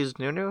 Spider Lady's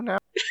noo-noo now?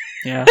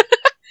 Yeah.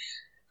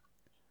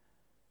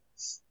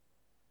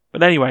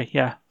 But anyway,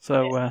 yeah.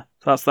 So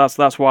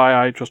that's why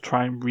I just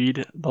try and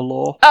read the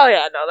lore. Oh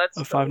yeah, no, that's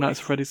of Five Nights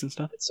at Freddy's and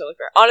stuff. It's totally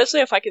fair.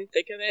 Honestly, if I can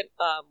think of it,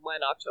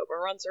 when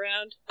October runs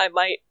around, I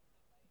might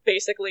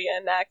basically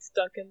enact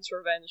Duncan's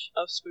Revenge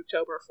of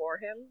Spooktober for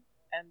him,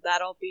 and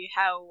that'll be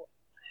how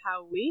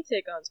we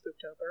take on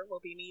Spooktober. Will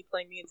be me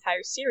playing the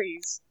entire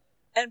series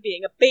and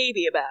being a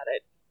baby about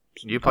it.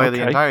 You play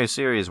the entire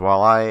series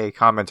while I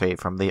commentate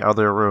from the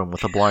other room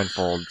with the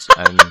blindfolds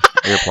and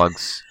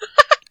earplugs.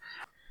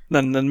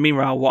 Then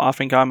meanwhile, what I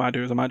think I might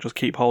do is I might just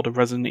keep hold of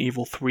Resident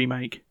Evil 3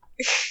 remake.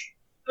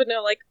 But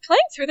no, like,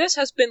 playing through this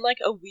has been like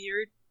a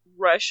weird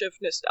rush of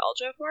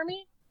nostalgia for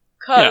me.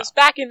 Because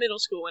back in middle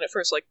school when it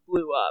first, like,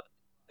 blew up,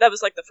 that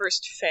was, like, the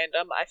first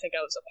fandom I think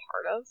I was a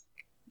part of.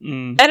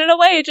 And in a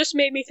way, it just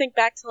made me think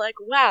back to, like,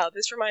 wow,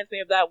 this reminds me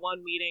of that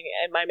one meeting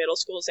at my middle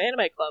school's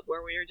anime club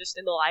where we were just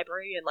in the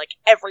library and, like,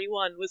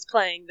 everyone was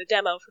playing the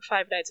demo for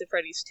Five Nights at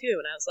Freddy's 2,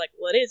 and I was like,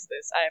 what is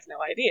this? I have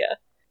no idea.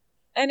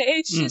 And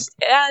it's just,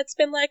 it's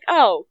been like,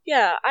 oh,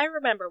 yeah, I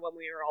remember when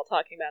we were all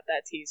talking about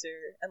that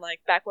teaser, and,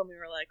 like, back when we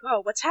were like,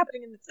 oh, what's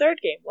happening in the third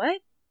game?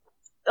 What?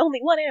 Only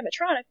one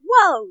animatronic?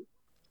 Whoa!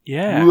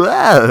 Yeah.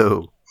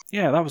 Whoa!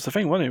 Yeah, that was the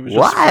thing, wasn't it? It was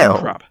just spring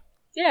crap.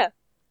 Yeah.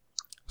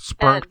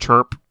 Spunk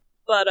chirp.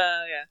 But,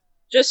 yeah.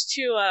 Just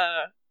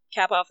to,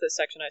 cap off this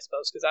section, I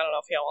suppose, because I don't know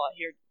if y'all want to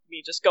hear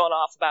me just going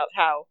off about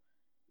how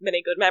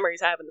many good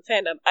memories I have in the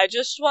fandom. I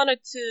just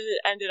wanted to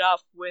end it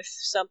off with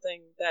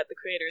something that the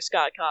creator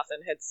Scott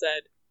Cawthon had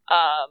said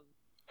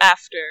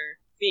after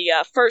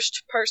the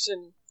first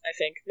person, I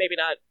think, maybe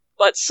not,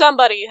 but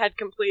somebody had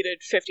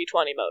completed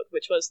 50-20 mode,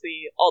 which was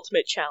the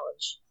ultimate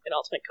challenge in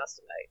Ultimate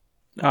Custom Night.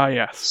 Ah,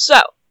 yes. So,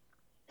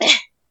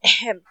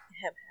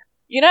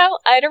 you know,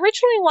 I'd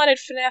originally wanted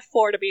FNAF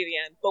 4 to be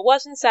the end, but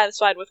wasn't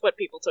satisfied with what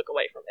people took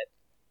away from it.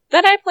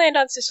 Then I planned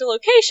on Sister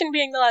Location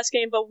being the last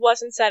game, but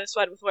wasn't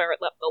satisfied with where it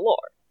left the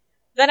lore.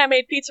 Then I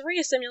made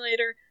Pizzeria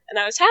Simulator, and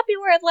I was happy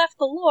where it left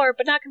the lore,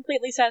 but not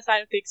completely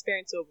satisfied with the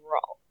experience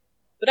overall.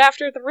 But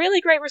after the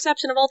really great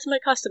reception of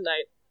Ultimate Custom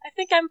Night, I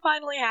think I'm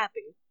finally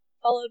happy,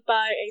 followed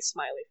by a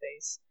smiley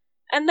face.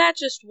 And that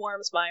just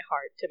warms my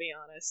heart, to be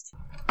honest.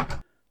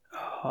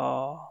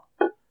 Oh,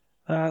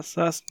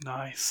 that's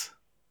nice.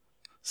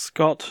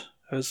 Scott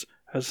has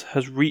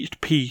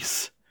reached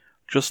peace,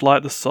 just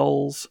like the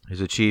souls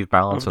He's achieved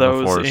balance of in the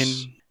those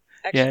Force.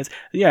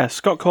 Yeah.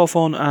 Scott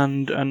Cawthorn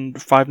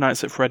and Five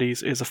Nights at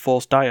Freddy's is a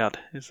Force dyad.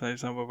 Is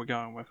that what we're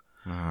going with?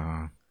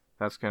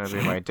 That's gonna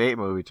be my date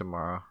movie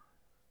tomorrow.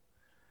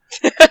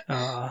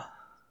 Wow,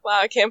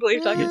 I can't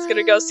believe Duncan's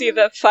gonna go see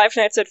the Five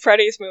Nights at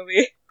Freddy's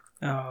movie.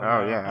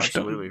 Oh yeah,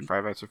 absolutely.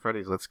 Five Nights at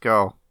Freddy's. Let's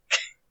go.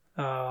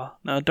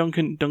 No,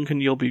 Duncan,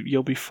 you'll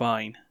be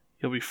fine.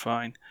 You'll be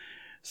fine.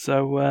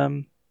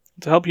 So,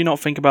 to help you not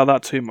think about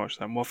that too much,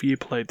 then, what have you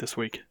played this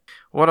week?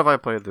 What have I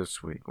played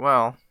this week?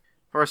 Well,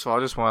 first of all,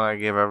 I just want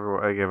to give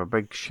a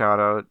big shout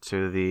out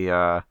to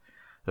the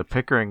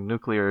Pickering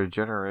Nuclear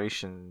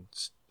Generation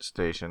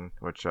Station,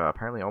 which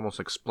apparently almost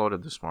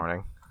exploded this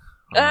morning.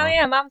 Oh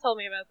yeah, Mom told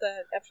me about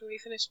that after we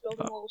finished building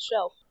a little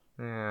shelf.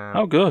 Yeah.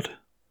 Oh, good.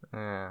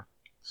 Yeah.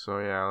 So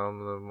yeah,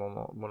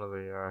 one of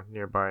the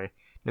nearby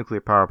nuclear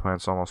power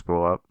plants almost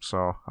blew up.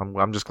 So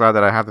I'm just glad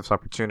that I have this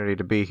opportunity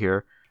to be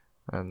here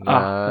and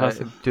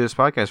do this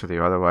podcast with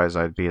you. Otherwise,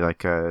 I'd be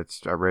like a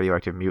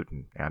radioactive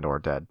mutant or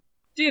dead.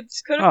 Dude,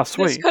 this could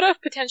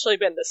have potentially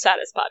been the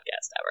saddest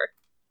podcast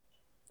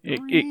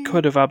ever. It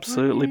could have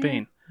absolutely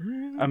been.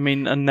 I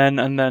mean, and then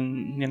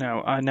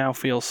I now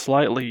feel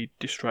slightly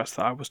distressed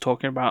that I was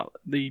talking about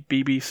the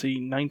BBC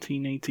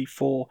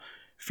 1984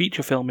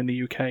 feature film in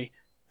the UK,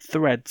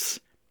 Threads,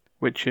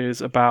 which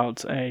is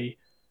about a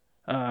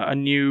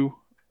new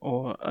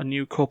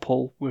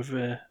couple with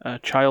a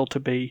child to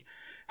be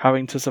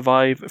having to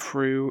survive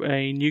through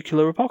a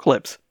nuclear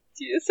apocalypse.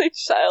 Do you say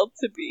child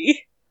to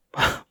be?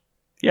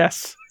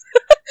 Yes.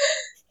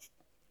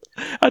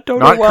 I don't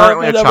Not know why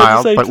currently a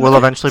child, but will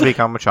eventually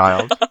become a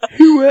child.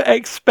 Who were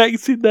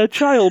expecting their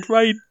child,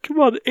 right? Come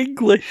on,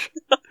 English.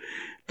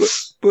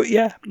 but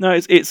yeah, no,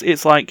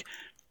 it's like,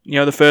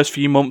 the first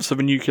few months of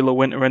a nuclear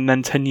winter, and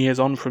then 10 years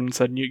on from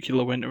said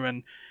nuclear winter,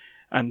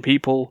 and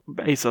people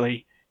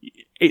basically,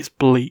 it's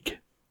bleak.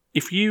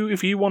 If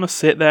you want to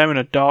sit there in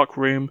a dark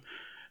room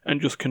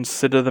and just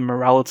consider the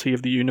morality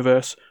of the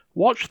universe,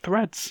 watch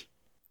Threads.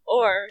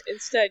 Or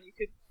instead, you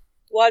could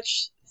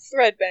watch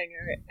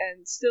Threadbanger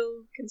and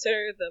still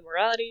consider the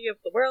morality of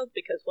the world,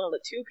 because one of the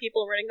two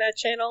people running that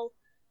channel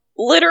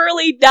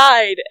literally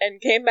died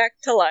and came back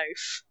to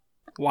life.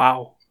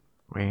 Wow.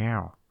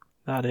 Wow.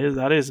 That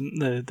isn't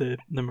the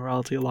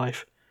morality of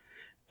life.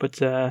 But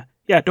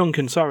yeah,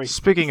 Duncan, sorry.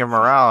 Speaking of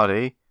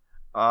morality,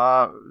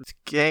 the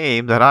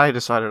game that I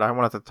decided I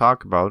wanted to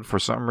talk about for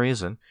some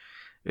reason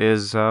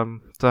is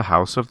the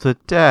House of the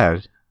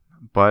Dead.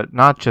 But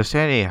not just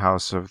any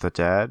House of the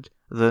Dead,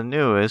 the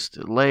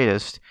newest,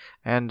 latest,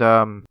 and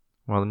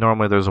well,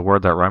 normally there's a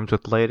word that rhymes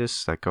with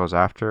latest that goes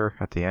after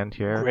at the end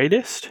here.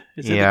 Greatest?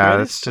 Is it yeah, the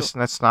greatest?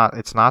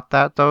 It's not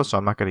that though, so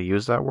I'm not going to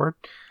use that word.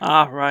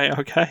 Ah, right,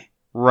 okay.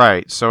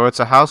 Right, so it's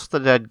a House of the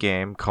Dead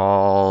game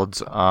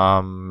called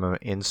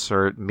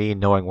insert me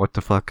knowing what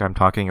the fuck I'm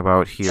talking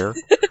about here.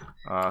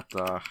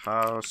 The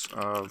House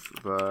of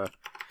the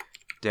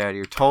Dead.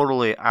 You're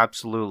totally,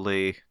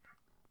 absolutely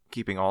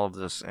keeping all of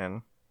this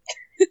in.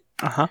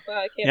 Uh-huh. Wow,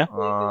 I can't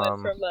believe we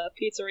went from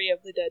Pizzeria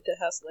of the Dead to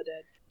House of the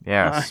Dead.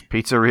 Yes,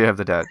 Pizzeria of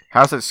the Dead.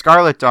 House of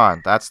Scarlet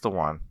Dawn, that's the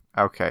one.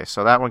 Okay,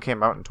 so that one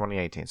came out in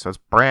 2018, so it's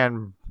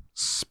brand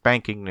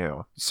spanking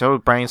new. So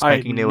brand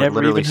spanking new, it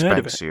literally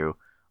spanks you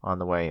on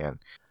the way in.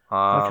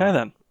 Okay,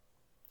 then.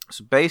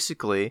 So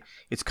basically,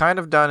 it's kind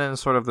of done in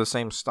sort of the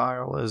same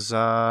style as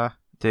the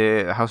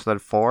House of the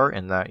Dead 4,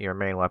 in that your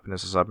main weapon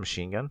is a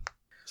submachine gun.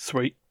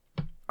 Sweet.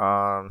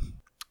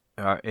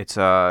 It's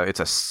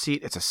a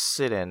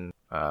sit-in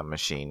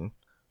machine,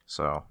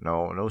 so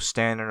no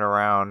standing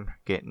around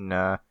getting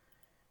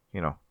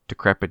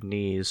decrepit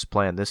knees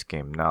playing this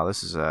game. No,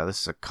 this is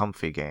a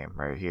comfy game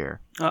right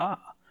here.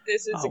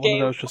 This is a one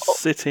game of those just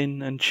sit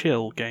in and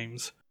chill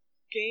games.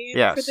 Game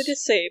Yes. for the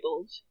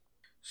disabled.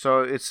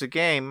 So it's a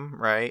game,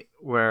 right,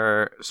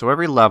 where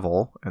every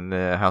level in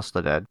the House of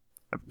the Dead.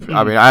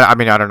 I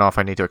don't know if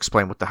I need to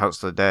explain what the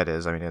House of the Dead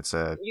is. I mean, it's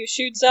a you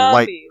shoot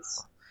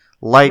zombies.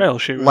 Rail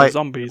shooter,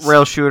 zombies.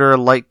 Rail shooter,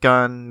 light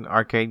gun,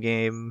 arcade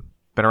game.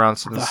 Been around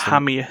since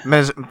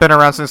the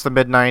around since the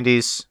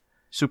mid-90s.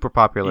 Super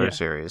popular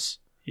series.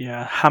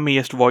 Yeah,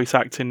 hammiest voice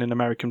acting in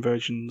American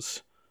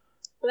versions.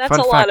 Well, that's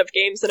lot of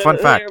games that are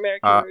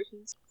American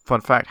versions.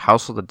 Fun fact: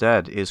 House of the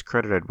Dead is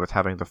credited with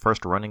having the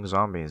first running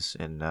zombies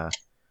in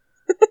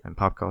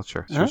pop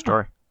culture. It's a true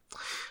story.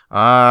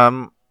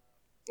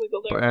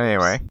 But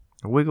anyway,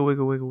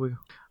 wiggle.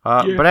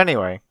 But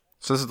anyway,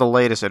 so this is the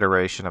latest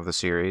iteration of the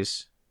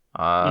series.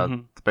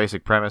 The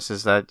basic premise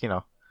is that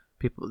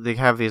people they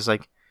have these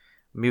like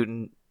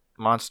mutant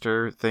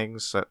monster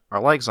things that are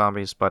like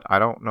zombies, but I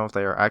don't know if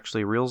they are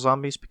actually real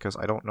zombies because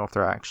I don't know if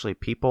they're actually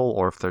people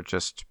or if they're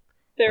just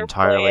They're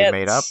entirely plants.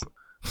 made up.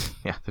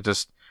 Yeah, they're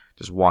just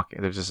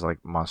walking. They're just like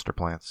monster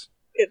plants.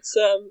 It's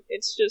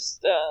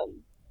just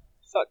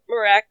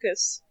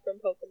Maractus from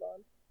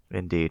Pokemon.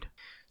 Indeed.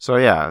 So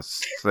yeah,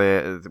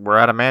 we're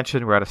at a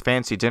mansion. We're at a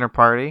fancy dinner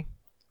party,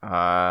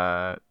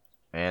 and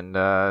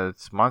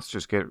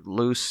monsters get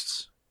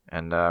loosed,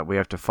 and we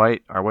have to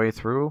fight our way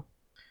through.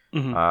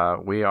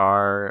 Mm-hmm. We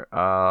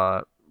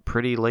are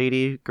pretty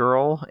lady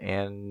girl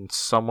and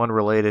someone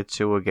related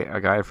to a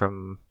guy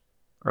from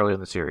early in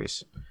the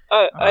series.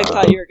 I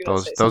thought you were going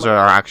to say those are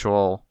our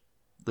actual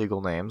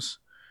legal names.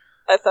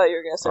 I thought you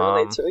were going to say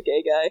related to a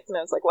gay guy, and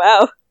I was like,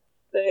 wow.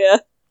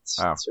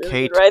 It's really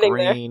Kate good writing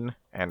Green there.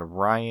 and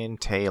Ryan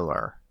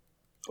Taylor.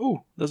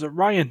 Oh, there's a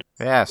Ryan.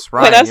 Yes,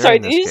 Ryan. Wait, I'm you're sorry.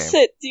 in Did this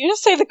you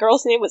just say the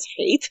girl's name was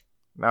Hate?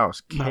 No,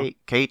 it's Kate. No.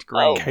 Kate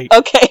Green. Oh, Kate.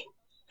 okay.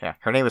 Yeah,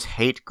 her name is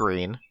Hate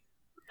Green.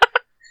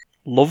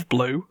 Love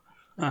Blue.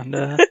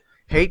 And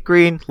Hate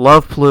Green,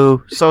 Love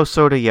Blue,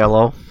 to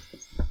Yellow.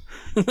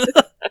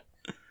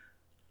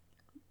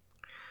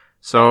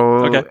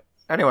 So Okay.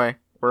 Anyway,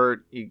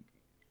 you're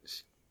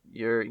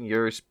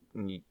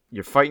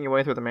fighting your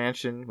way through the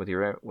mansion with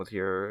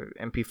your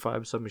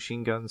MP5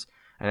 submachine guns,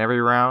 and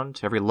every round,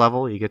 every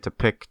level, you get to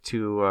pick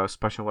two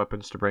special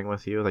weapons to bring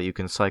with you that you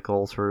can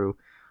cycle through,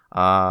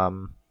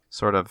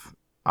 sort of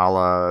a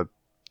la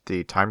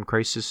the Time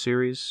Crisis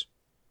series,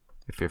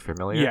 if you're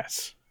familiar.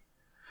 yes.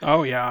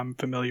 Oh yeah, I'm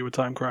familiar with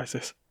Time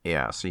Crisis.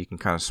 Yeah, so you can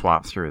kind of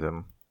swap through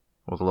them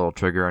with a little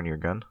trigger on your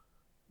gun.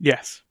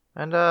 Yes.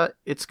 And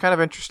it's kind of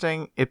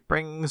interesting. It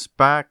brings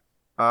back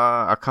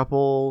a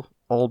couple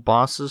old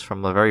bosses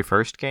from the very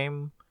first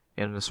game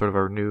in a sort of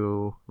a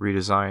new,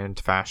 redesigned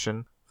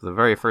fashion. For the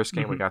very first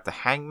game, we got the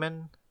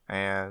Hangman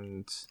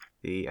and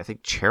I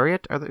think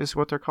Chariot is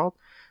what they're called.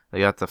 They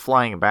got the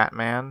Flying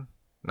Batman.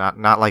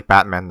 Not like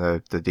Batman,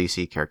 the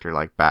DC character,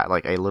 like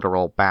a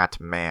literal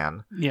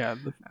Batman. Yeah.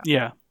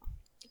 Yeah.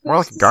 More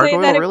like a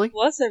gargoyle, really? It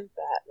wasn't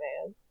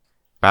Batman.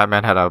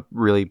 Batman had a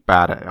really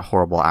bad,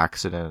 horrible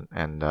accident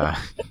and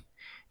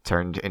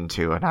turned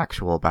into an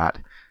actual bat.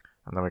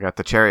 And then we got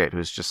the Chariot,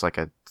 who's just like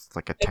a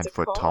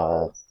 10-foot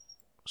tall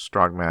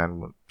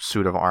strongman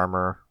suit of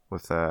armor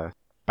with a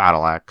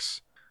battle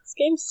axe. This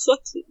game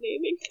sucks at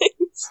naming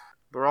things.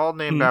 They're all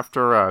named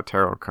after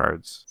tarot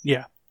cards.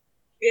 Yeah.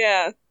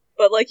 Yeah,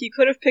 but you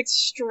could have picked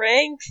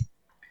Strength.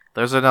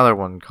 There's another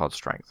one called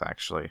Strength,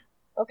 actually.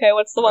 Okay,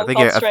 what's the one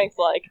called Strength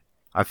like?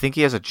 I think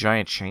he has a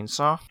giant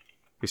chainsaw.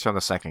 He's from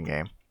the second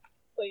game.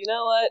 Well, you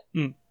know what?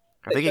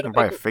 I think you can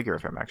buy a figure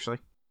of him, actually.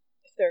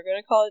 If they're going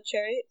to call it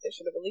Chariot, they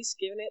should have at least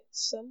given it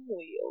some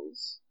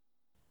wheels.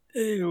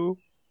 Ew.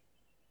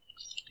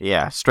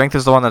 Yeah, Strength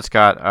is the one that's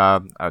got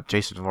a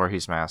Jason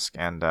Voorhees mask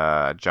and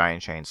a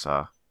giant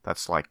chainsaw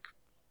that's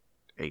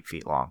 8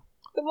 feet long.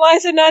 Then why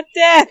is it not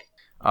death?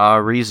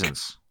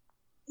 Reasons.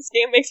 This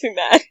game makes me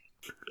mad.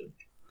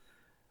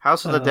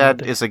 House of the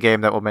Dead is a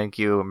game that will make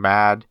you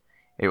mad.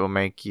 It will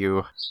make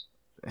you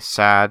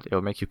sad. It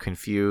will make you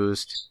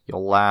confused.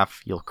 You'll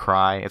laugh. You'll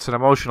cry. It's an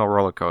emotional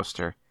roller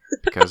coaster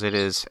because it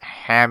is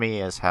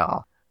hammy as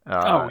hell.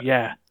 Oh,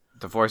 yeah.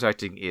 The voice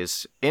acting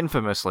is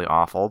infamously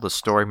awful. The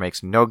story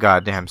makes no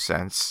goddamn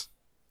sense.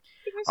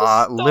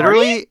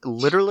 Literally,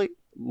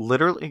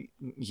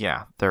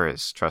 yeah, there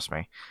is. Trust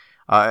me.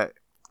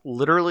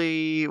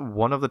 Literally,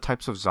 one of the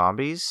types of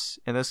zombies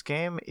in this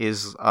game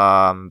is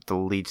the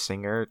lead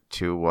singer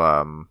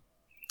to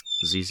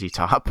ZZ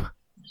Top.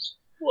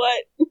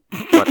 What?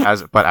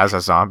 but as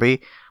a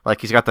zombie,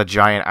 he's got the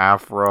giant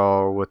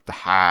afro with the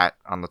hat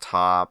on the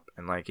top,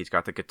 and he's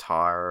got the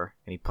guitar,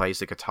 and he plays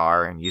the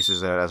guitar and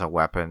uses it as a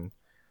weapon.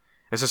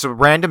 It's just a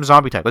random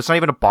zombie type. It's not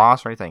even a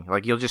boss or anything.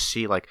 You'll just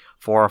see 4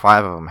 or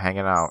 5 of them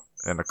hanging out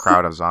in a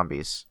crowd of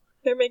zombies.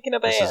 They're making a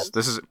band.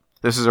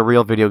 This is a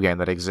real video game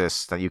that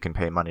exists that you can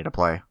pay money to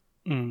play.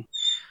 Mm.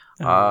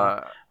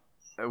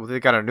 They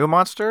got a new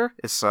monster.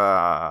 It's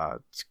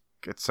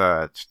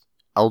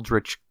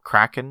Eldritch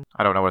Kraken.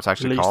 I don't know what it's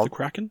actually called. The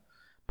Kraken?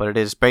 But it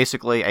is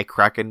basically a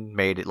kraken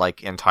made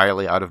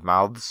entirely out of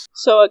mouths.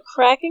 So a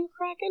Kraken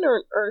or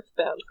an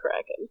Earthbound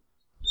Kraken?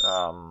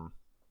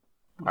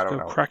 I don't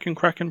know.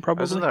 Kraken,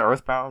 probably? Isn't the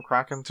Earthbound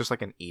Kraken just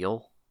like an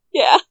eel?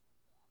 Yeah.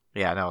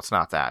 Yeah, no, it's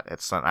not that.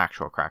 It's an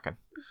actual kraken.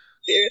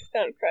 The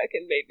Earthbound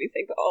Kraken made me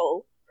think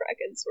all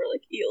krakens were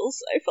like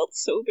eels. I felt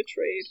so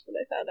betrayed when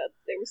I found out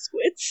they were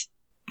squids.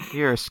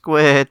 You're a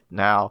squid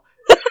now.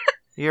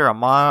 You're a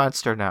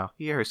monster now.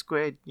 You're a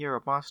squid. You're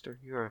a monster.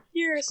 You're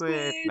a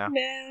squid now.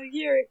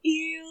 You're an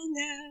eel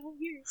now.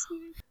 You're a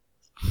squid.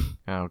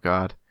 Oh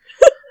God.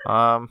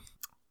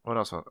 What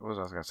else was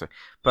I gonna say?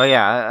 But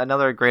yeah,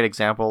 another great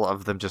example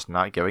of them just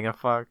not giving a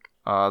fuck.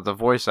 The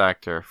voice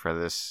actor for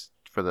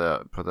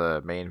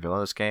the main villain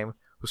of this game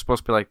was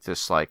supposed to be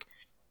this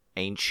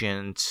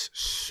ancient,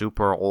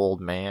 super old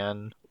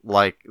man.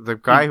 The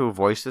guy who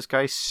voiced this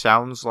guy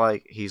sounds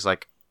like he's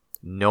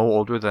no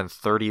older than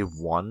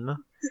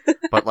 31.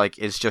 But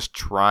is just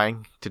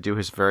trying to do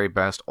his very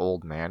best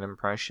old man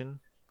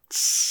impression.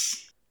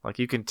 Like,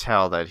 you can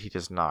tell that he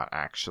is not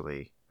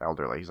actually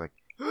elderly. He's like,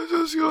 it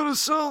just kinda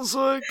sounds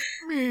like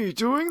me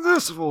doing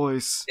this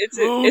voice. Is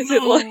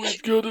it like...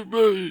 It's gonna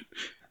be...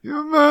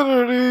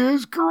 Humanity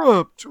is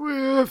corrupt. We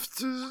have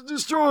to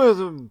destroy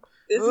them.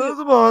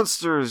 The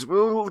monsters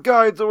will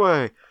guide the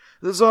way.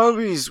 The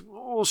zombies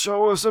will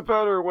show us a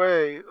better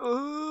way.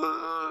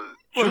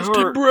 Just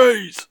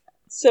embrace.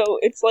 So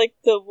it's like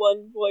the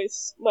one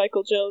voice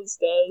Michael Jones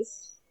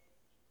does.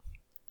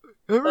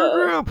 I'm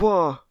your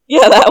grandpa.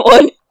 Yeah, that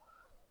one.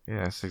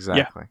 Yes,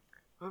 exactly.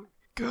 Yeah. I'm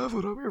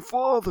Gavin, I'm your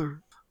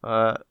father.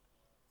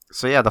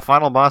 So yeah, the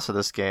final boss of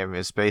this game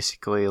is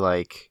basically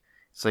like...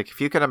 It's like,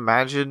 if you can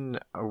imagine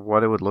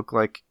what it would look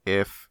like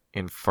if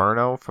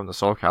Inferno from the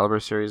Soul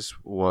Calibur series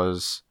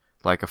was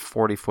like a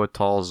 40-foot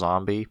tall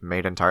zombie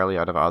made entirely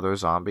out of other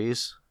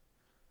zombies.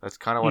 That's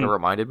kind of what it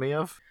reminded me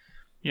of.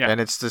 Yeah. And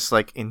it's this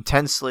like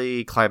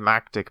intensely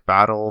climactic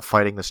battle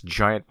fighting this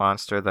giant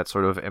monster that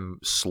sort of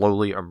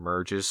slowly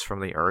emerges from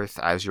the earth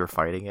as you're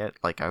fighting it.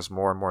 Like, as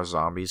more and more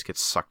zombies get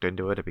sucked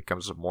into it, it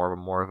becomes more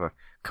and more of a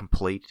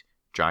complete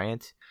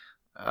giant.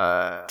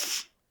 And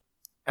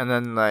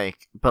then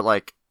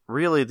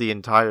really the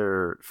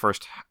entire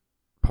first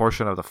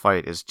portion of the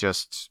fight is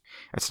just,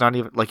 it's not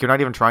even like, you're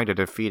not even trying to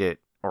defeat it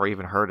or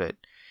even hurt it.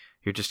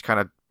 You're just kind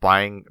of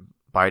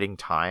biding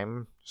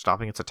time,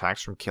 stopping its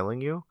attacks from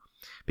killing you,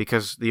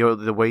 because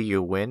the way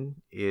you win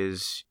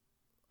is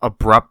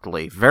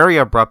very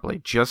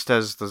abruptly, just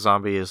as the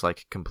zombie is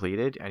like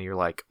completed and you're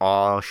like,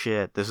 oh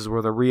shit, this is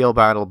where the real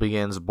battle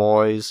begins,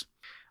 boys.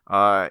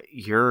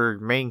 Your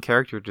main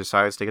character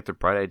decides to get the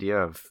bright idea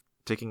of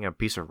taking a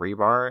piece of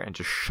rebar and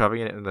just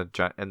shoving it in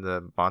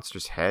the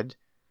monster's head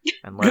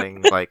and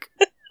letting like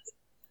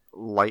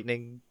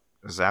lightning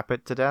zap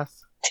it to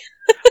death.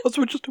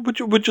 So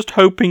we're just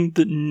hoping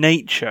that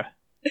nature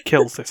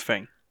kills this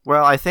thing.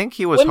 Well, I think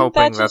he was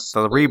hoping that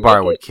the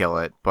rebar would kill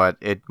it, but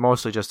it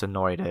mostly just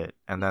annoyed it,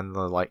 and then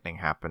the lightning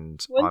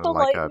happened on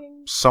like a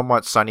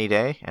somewhat sunny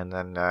day, and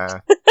then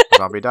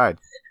zombie died.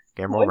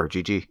 Game over.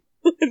 GG.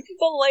 Would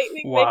the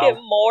lightning make it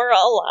more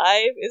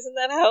alive? Isn't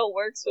that how it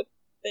works with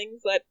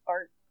things that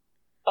aren't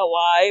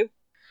alive?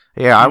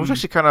 Yeah, I was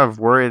actually kind of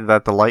worried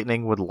that the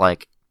lightning would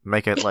like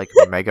make it like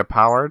mega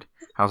powered.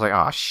 I was like,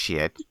 oh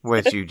shit,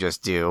 what did you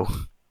just do?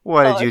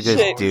 What did you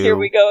just do? Here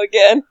we go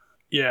again.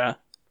 Yeah.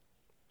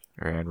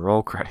 And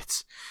roll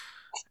credits.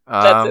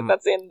 That's it.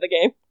 That's the end of the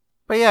game.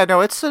 But yeah,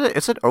 no, it's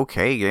an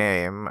okay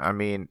game. I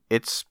mean,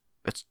 it's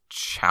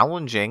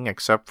challenging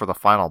except for the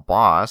final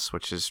boss,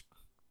 which is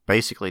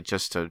basically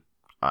just a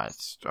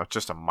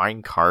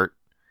minecart.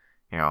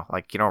 You know,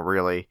 like you're not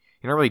really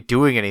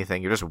doing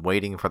anything. You're just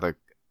waiting for the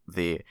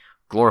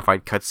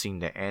glorified cutscene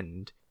to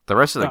end. The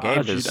rest of the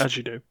game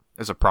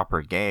is a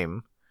proper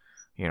game.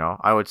 You know,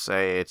 I would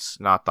say it's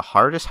not the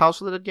hardest House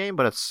of the Dead game,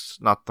 but it's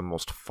not the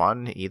most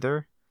fun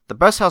either. The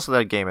best House of the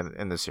Dead game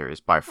in the series,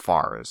 by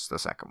far, is the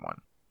second one.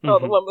 Oh,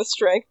 the one with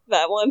strength?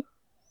 That one?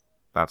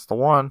 That's the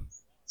one.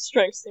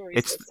 Strength's the reason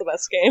it's the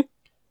best game.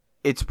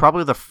 It's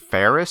probably the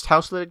fairest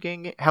House of the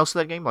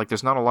Dead game. Like,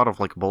 there's not a lot of,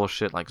 like,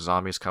 bullshit, like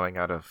zombies coming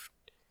out of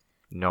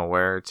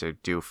nowhere to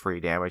do free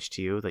damage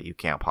to you that you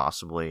can't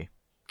possibly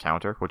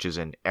counter, which is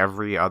in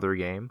every other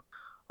game.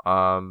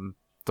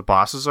 The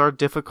bosses are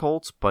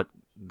difficult, but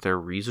they're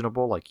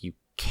reasonable. Like, you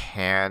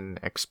can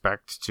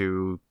expect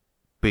to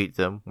beat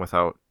them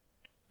without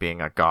being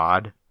a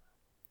god.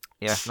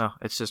 Yeah, no,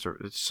 it's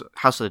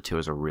House of the 2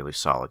 is a really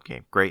solid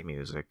game. Great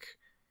music.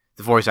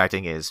 The voice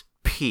acting is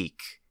peak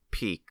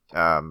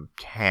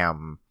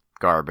ham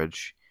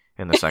garbage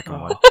in the second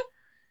one.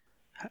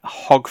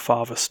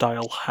 Hogfather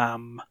style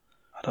ham.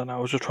 I don't know, I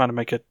was just trying to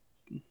make a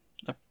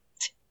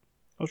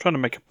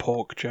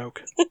pork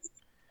joke.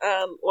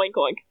 Oink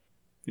oink.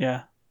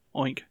 Yeah,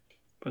 oink.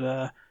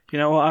 But you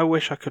know what, I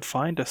wish I could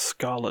find a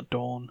Scarlet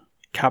Dawn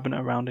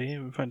cabinet around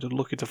here. We're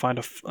looking to find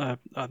a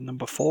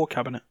number 4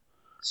 cabinet.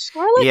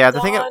 Scarlet yeah,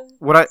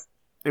 Dawn.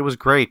 It was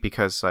great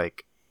because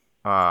like,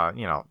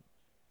 you know,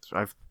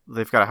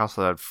 they've got a House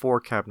of the Dead 4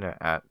 cabinet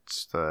at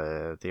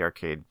the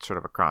arcade sort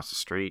of across the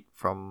street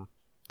from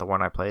the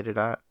one I played it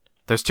at.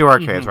 There's 2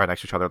 arcades right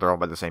next to each other. They're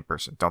owned by the same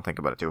person. Don't think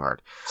about it too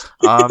hard.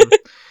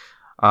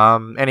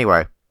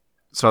 Anyway,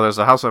 so there's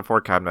a House of the Dead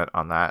 4 cabinet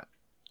on that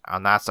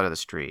side of the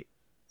street.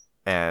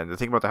 And the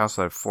thing about the House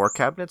of the Dead 4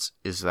 cabinets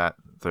is that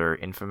they're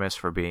infamous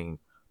for being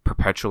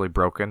perpetually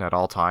broken at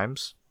all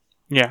times.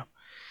 Yeah.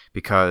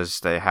 Because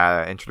they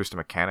had introduced a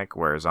mechanic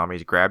where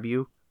zombies grab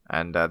you,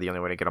 and the only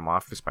way to get them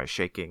off is by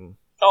shaking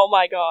oh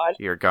my god,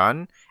 your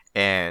gun.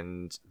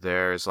 And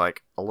there's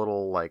like a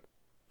little like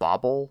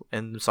bobble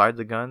inside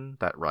the gun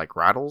that like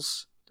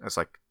rattles. It's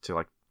like to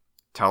like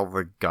tell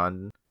the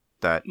gun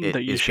that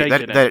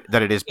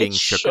it is being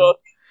shook.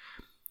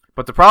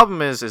 But the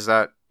problem is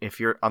that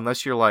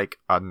unless you're like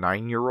a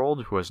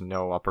 9-year-old who has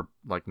no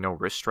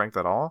wrist strength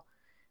at all,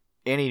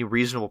 any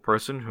reasonable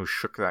person who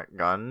shook that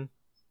gun,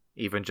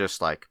 even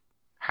just like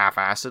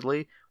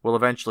half-assedly, will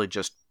eventually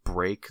just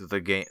break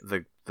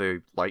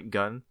the light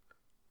gun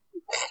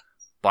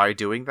by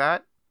doing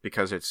that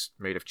because it's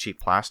made of cheap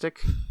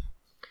plastic.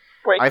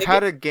 I've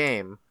had a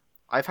game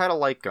I've had a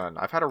light gun.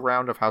 I've had a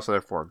round of House of the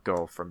Dead 4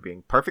 go from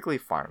being perfectly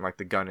fine, like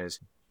the gun is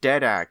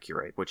dead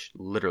accurate, which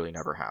literally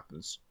never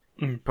happens,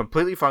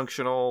 completely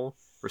functional,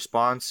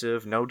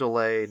 responsive, no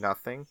delay,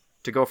 nothing,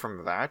 to go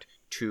from that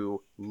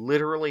to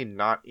literally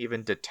not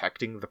even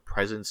detecting the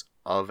presence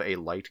of a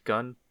light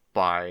gun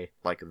by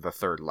like the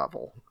third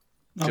level.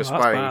 Oh, that's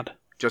bad.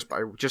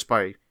 Just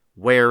by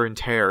wear and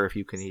tear, if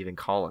you can even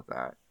call it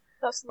that.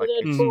 House of Like,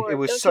 the Dead 4. it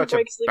was Duncan such a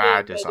breaks the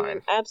bad game by design.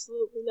 doing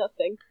absolutely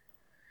nothing.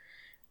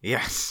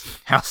 Yes,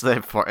 House of the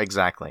Dead 4,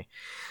 exactly.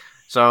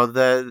 So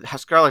the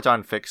Scarlet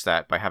Dawn fixed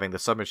that by having the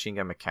submachine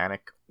gun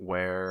mechanic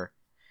where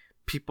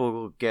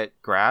people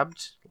get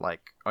grabbed,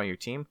 like, on your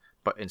team,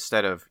 but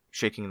instead of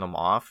shaking them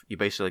off, you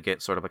basically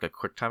get sort of like a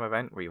quick time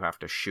event where you have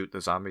to shoot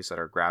the zombies that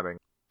are grabbing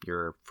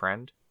your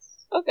friend.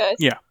 Okay.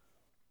 Yeah.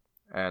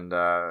 And,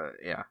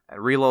 and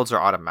reloads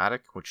are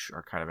automatic, which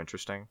are kind of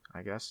interesting,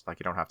 I guess. Like,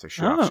 you don't have to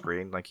shoot off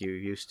screen like you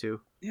used to.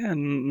 Yeah,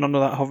 none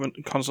of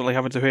that constantly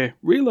having to hear,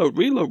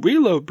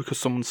 reload, because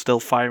someone's still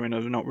firing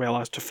and has not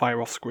realised to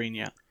fire off screen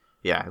yet.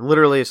 Yeah,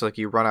 literally, it's like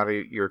you run out of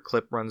your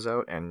clip runs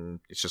out, and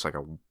it's just like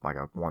a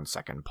 1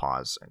 second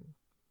pause, and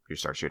you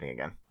start shooting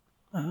again.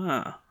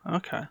 Ah,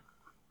 okay.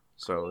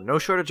 So no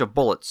shortage of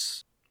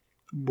bullets.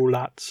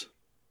 Bullets.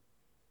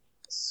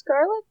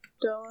 Scarlet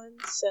Dawn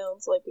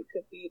sounds like it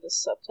could be the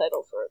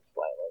subtitle for a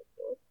Twilight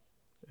book.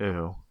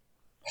 Ew.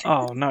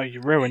 Oh no, you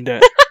ruined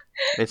it.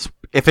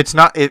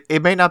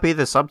 It may not be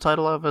the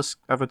subtitle of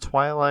a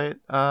Twilight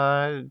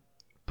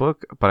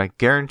book, but I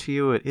guarantee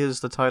you it is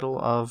the title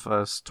of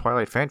a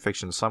Twilight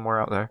fanfiction somewhere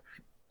out there.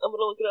 I'm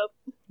gonna look it up.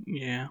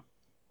 Yeah.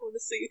 I want to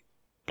see.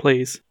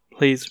 Please.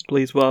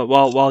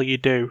 While you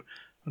do,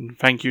 and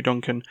thank you,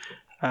 Duncan.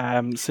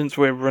 Since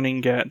we're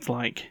running at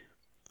like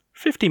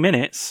 50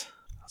 minutes,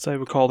 I'd say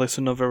we call this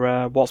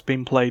another What's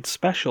Been Played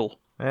special.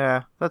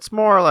 Yeah, that's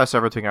more or less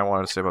everything I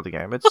wanted to say about the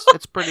game.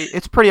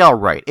 It's pretty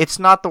alright. It's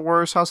not the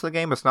worst House of the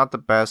game, it's not the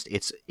best,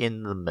 it's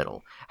in the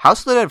middle.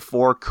 House of the Dead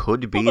 4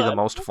 could be the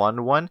most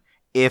fun one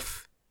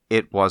if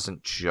it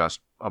wasn't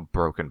just a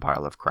broken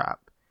pile of crap.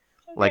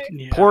 Okay. Like,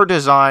 poor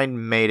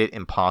design made it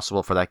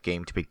impossible for that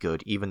game to be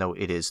good, even though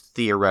it is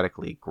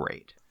theoretically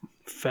great.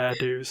 Fair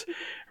dues.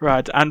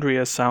 Right,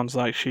 Andrea sounds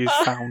like she's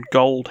found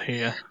gold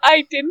here.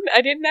 I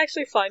didn't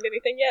actually find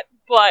anything yet,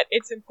 but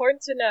it's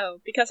important to know,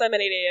 because I'm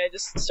an idiot, I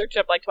just searched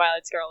up like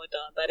Twilight Scarlet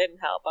Dawn. That didn't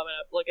help. I'm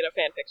gonna look at a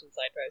fanfiction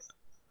site first.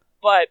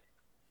 But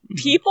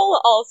people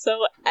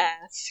also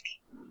ask,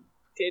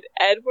 did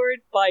Edward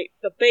bite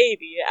the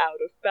baby out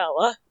of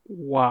Bella?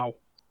 Wow.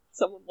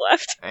 Someone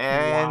left.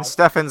 And Wow.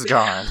 Stefan's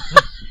gone.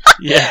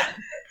 Yeah.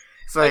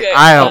 It's like, Okay,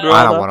 I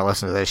don't want to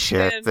listen to this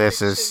shit.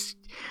 This is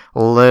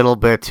a little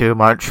bit too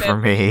much for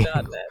me.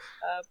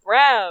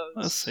 Browse.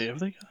 Let's see if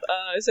they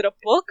Is it a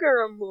book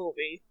or a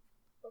movie?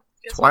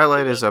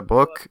 Twilight is a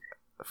book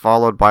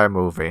followed by a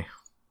movie.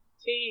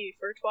 T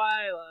for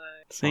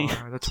Twilight. see.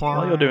 The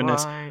While you're doing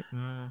this,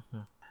 Mhm.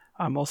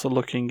 I'm also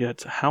looking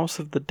at House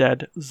of the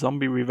Dead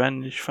Zombie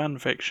Revenge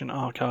fanfiction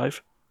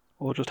archive,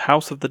 or just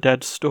House of the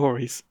Dead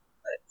stories.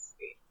 Let's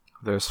see.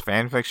 There's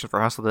fanfiction for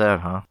House of the Dead,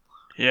 huh?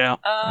 Yeah.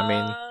 I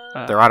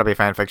mean, there ought to be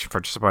fanfiction for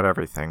just about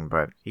everything,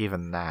 but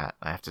even that,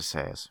 I have to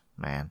say, is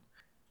man.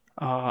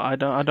 I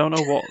don't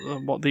know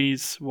what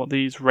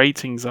these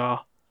ratings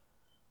are.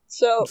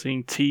 So I'm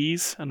seeing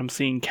T's and I'm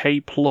seeing K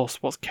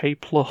plus. What's K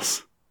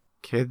plus?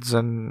 Kids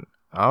and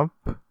up?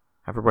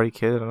 Everybody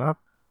kid and up?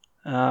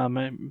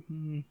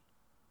 Maybe.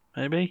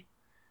 I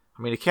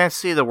mean, you can't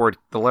see the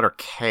letter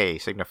K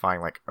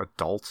signifying like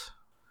adult,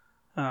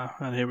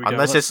 And here we go.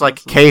 unless it's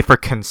like K for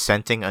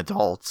consenting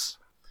adults.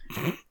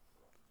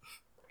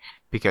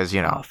 Because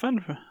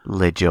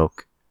lit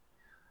joke.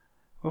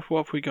 What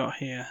have we got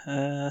here?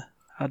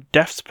 A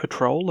Death's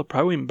Patrol, a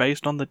poem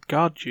based on the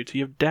guard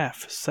duty of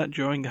death, set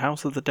during the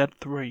House of the Dead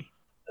 3.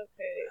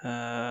 okay.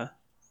 A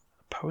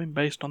poem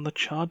based on the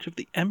charge of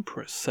the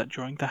Empress, set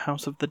during the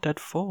House of the Dead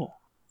 4.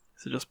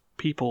 These are just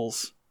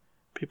people's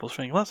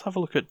thing. Let's have a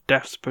look at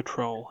Death's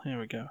Patrol. Here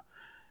we go.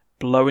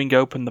 Blowing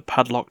open the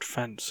padlocked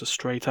fence, a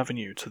straight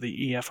avenue to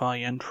the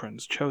EFI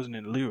entrance chosen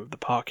in lieu of the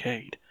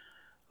parkade.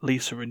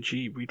 Lisa and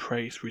G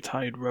retrace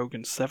retired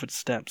Rogan's severed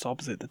steps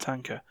opposite the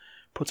tanker,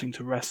 putting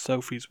to rest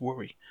Sophie's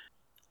worry.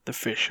 The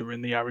fissure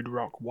in the arid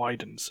rock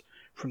widens.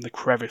 From the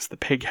crevice the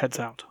pig heads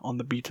out on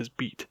the beater's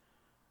beat.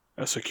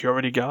 A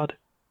security guard?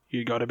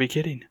 You gotta be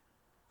kidding.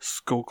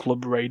 Skull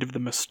Club raid of the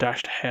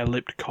mustached,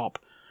 hair-lipped cop,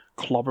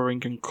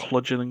 clobbering and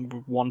cudgeling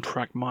with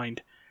one-track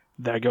mind.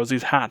 There goes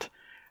his hat,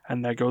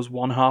 and there goes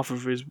one half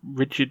of his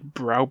rigid,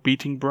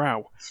 brow-beating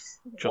brow.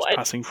 Just What?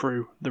 passing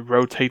through the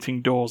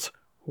rotating doors.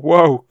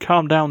 Whoa,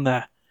 calm down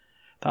there.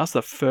 That's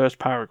the first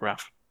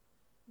paragraph.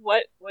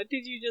 What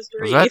did you just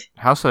Was read?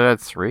 that House of the Dead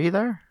 3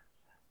 there?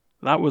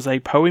 That was a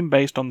poem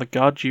based on the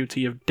guard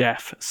duty of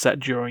death set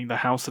during the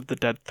House of the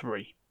Dead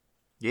 3.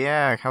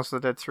 Yeah, House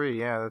of the Dead 3,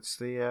 yeah, that's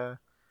the,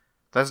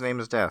 his name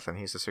is Death, and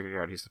he's the security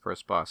guard, he's the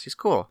first boss. He's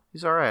cool,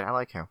 he's alright, I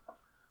like him.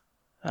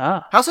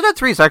 Ah. House of the Dead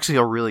 3 is actually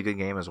a really good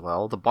game as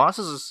well. The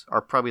bosses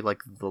are probably, like,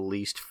 the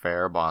least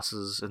fair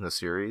bosses in the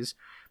series,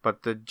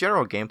 But the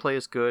general gameplay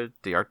is good.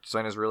 The art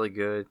design is really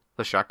good.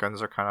 The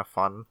shotguns are kind of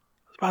fun.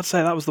 I was about to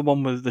say that was the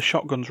one with the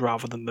shotguns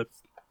rather than the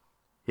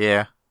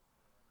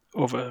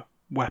other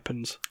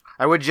weapons.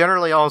 I would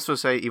generally also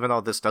say, even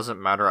though this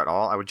doesn't matter at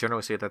all, I would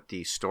generally say that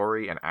the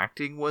story and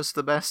acting was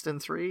the best in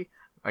 3.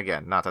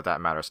 Again, not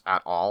that matters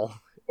at all.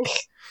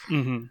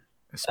 Mm-hmm.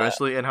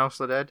 Especially in House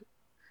of the Dead.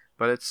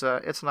 But it's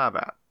not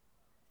bad.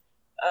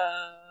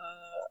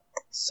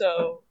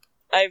 So,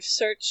 I've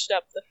searched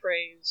up the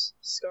phrase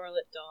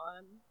Scarlet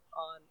Dawn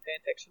on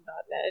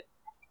fanfiction.net.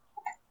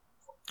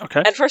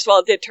 Okay. And first of all,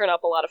 it did turn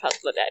up a lot of House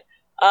of the Dead.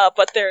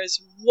 But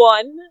there's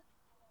one,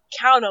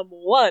 count 'em,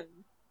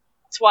 one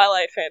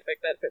Twilight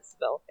fanfic that fits the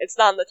bill. It's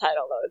not in the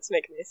title, though. It's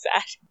making me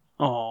sad.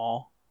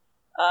 Aww.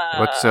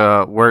 What's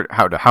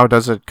how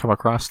does it come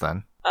across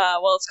then?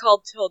 Well, it's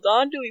called Till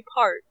Dawn Do We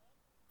Part,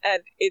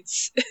 and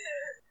it's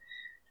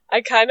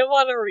I kind of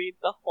want to read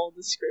the whole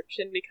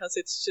description because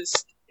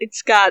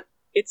it's got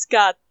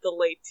the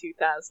late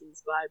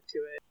 2000s vibe to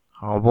it.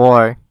 Oh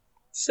boy.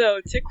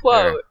 So to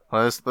quote,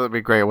 well, this would be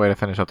a great way to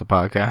finish up the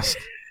podcast.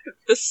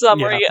 The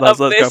summary let's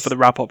of this. go for the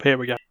wrap up. Here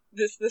we go.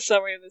 The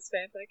summary of this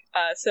fanfic.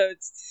 So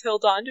it's Till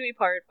Dawn Do We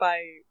Part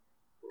by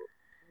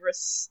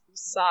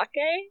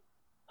Risake.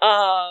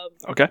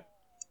 Okay.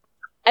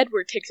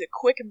 Edward takes a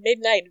quick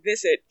midnight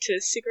visit to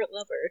his secret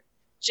lover,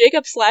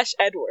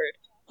 Jacob/Edward,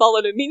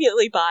 followed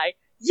immedially by,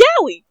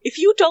 Yowie! If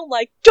you don't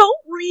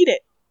read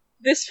it!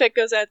 This fic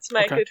goes out to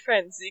my good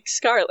friend, Zeke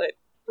Scarlet.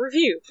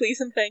 Review,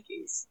 please and thank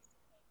yous.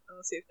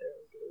 I'll see if there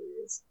are good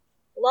reviews.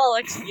 Lol,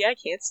 XD, I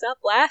can't stop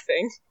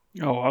laughing.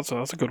 Oh,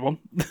 that's a good one.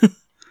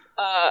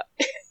 I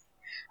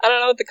don't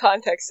know what the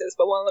context is,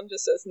 but one of them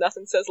just says,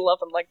 nothing says love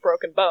and like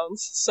broken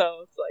bones,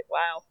 so it's like,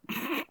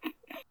 wow.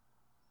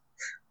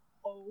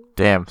 Oh.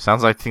 Damn,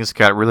 sounds like things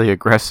got really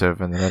aggressive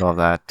in the middle of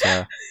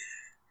that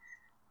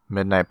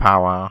midnight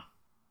powwow.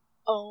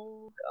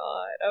 Oh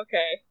god,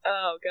 okay.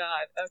 Oh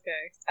god,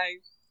 okay.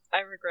 I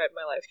regret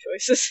my life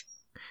choices.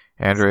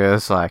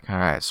 Andrea's like,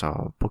 alright,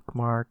 so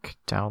bookmark,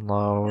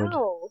 download.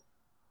 No.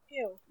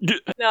 Ew.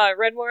 No, I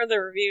read more of the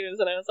reviews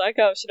and I was like,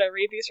 oh, should I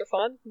read these for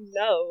fun?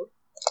 No.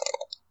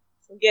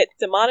 We get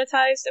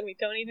demonetized and we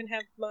don't even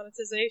have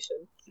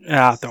monetization.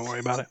 Ah, don't worry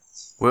about it.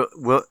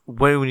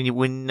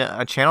 When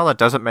a channel that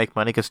doesn't make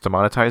money gets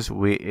demonetized,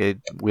 we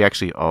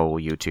actually owe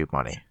YouTube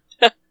money.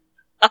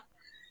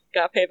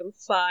 Gotta pay them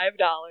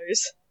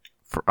 $5.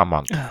 For a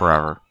month,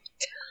 forever.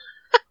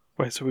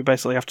 Wait, so we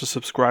basically have to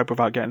subscribe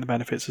without getting the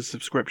benefits of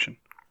subscription?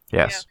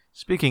 Yes. Yeah.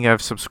 Speaking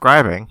of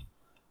subscribing...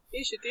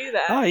 You should do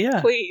that. Oh,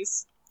 yeah.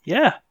 Please.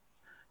 Yeah.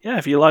 Yeah,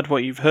 if you liked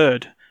what you've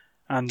heard,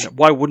 and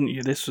why wouldn't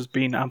you? This has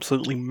been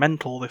absolutely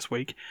mental this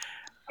week.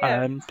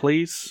 Yeah.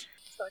 Please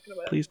Talking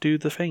about do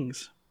the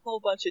things. a whole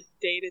bunch of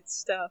dated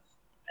stuff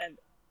and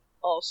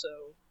also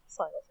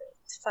Final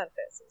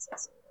Fantasy.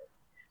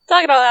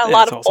 Talking about a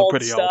lot It's of also old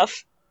pretty old.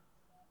 stuff.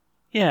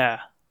 Yeah.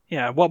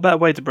 What better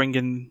way to bring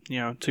in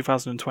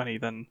 2020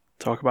 than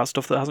talk about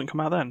stuff that hasn't come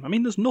out then? I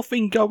mean, there's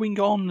nothing going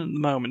on at the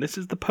moment. This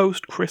is the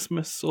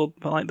post-Christmas or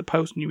like the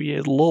post-New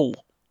Year's lull.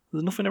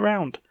 There's nothing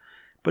around.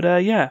 But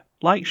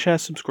like, share,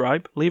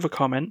 subscribe, leave a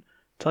comment,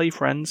 tell your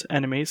friends,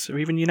 enemies, or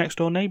even your next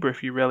door neighbour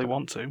if you really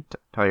want to.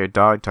 Tell your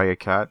dog, tell your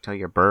cat, tell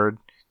your bird,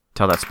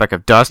 tell that speck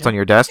of dust on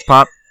your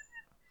desktop.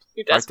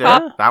 Your Right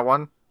desktop? there, that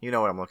one. You know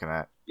what I'm looking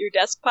at. Your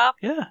desktop?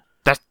 Yeah.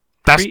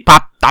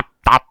 Desktop, top.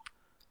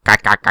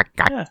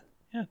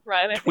 Yeah.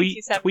 Ryan, I think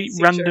he's having Tweet a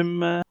seizure.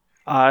 random.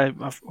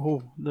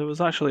 There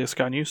was actually a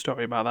Sky News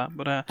story about that,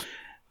 but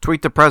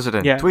Tweet the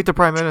president. Yeah. Tweet the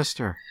prime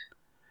minister.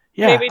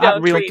 yeah, Maybe at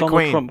don't real tweet Donald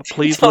Queen. Trump.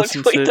 Please Don't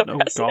listen tweet to. the Oh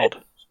president.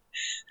 God.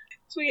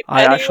 Tweet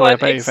I anyone actually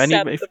bet if except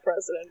any- the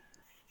president.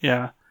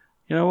 Yeah.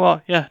 You know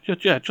what? Yeah,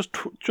 just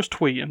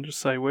tweet and just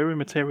say we're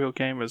Immaterial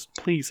Gamers.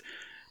 Please,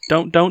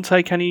 don't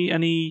take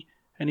any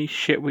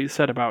shit we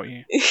said about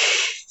you.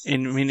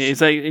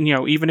 Is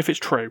even if it's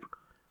true,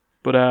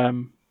 but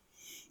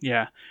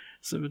yeah.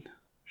 So,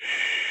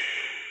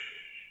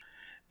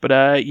 but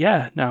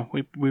no,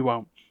 we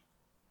won't.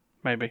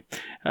 Maybe,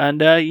 and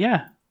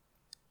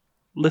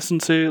listen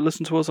to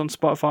us on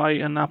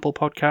Spotify and Apple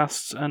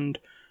Podcasts, and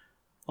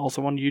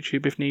also on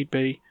YouTube if need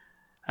be,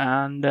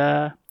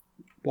 and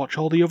watch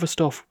all the other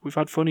stuff. We've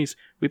had funnies.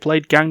 We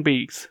played Gang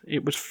Beaks.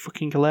 It was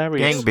fucking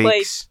hilarious. Gang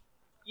Beaks.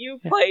 You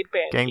played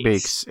Band Gang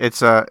Geeks.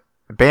 Beaks. It's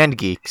Band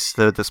Geeks,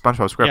 the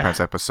SpongeBob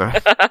SquarePants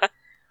episode.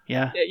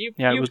 Yeah. Yeah, it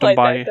you was done played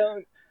by.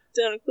 that.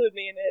 Don't include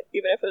me in it,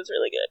 even if it was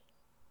really good.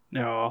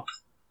 No.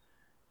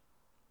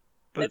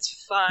 But,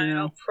 It's fine. you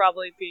know. I'll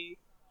probably be.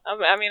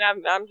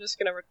 I'm just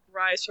gonna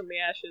rise from the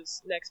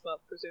ashes next month,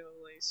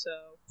 presumably. So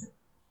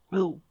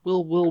We'll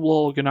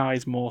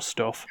organise more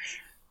stuff.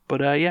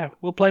 But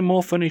we'll play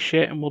more funny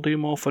shit and we'll do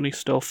more funny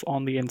stuff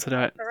on the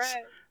internet.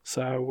 alright.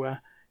 So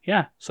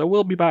so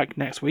we'll be back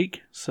next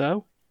week.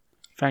 So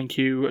thank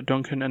you,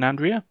 Duncan and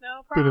Andrea.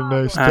 No Been a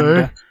problem. nice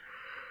And day.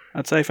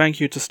 I'd say thank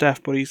you to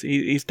Steph, but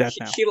he's dead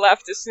now. He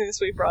left as soon as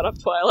we brought up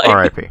Twilight.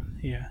 R.I.P.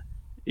 Yeah,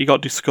 he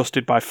got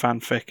disgusted by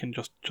fanfic and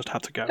just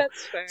had to go.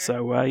 That's fair.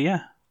 So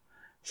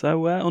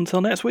So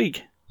until next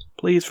week,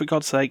 please, for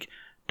God's sake,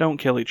 don't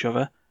kill each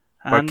other.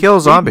 But kill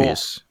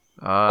zombies.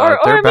 Or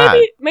they're bad.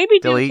 maybe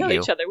They'll do eat kill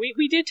you. each other.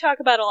 We did talk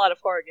about a lot of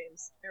horror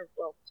games.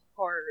 Well,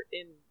 horror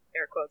in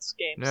air quotes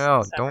games. No,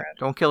 this time around.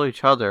 don't kill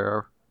each other.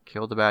 Or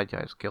kill the bad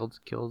guys.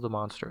 Kill the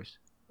monsters.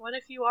 What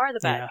if you are the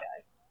bad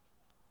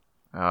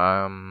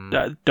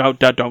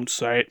guy? Don't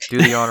say it. Do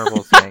the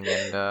honorable thing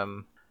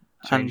and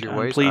change your And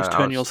ways. please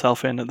turn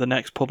yourself in at the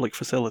next public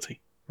facility.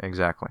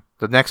 Exactly.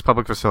 The next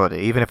public facility,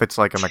 even if it's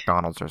like a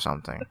McDonald's or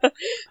something.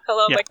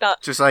 Hello, Yeah.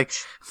 McDonald's. Just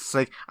it's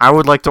like I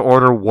would like to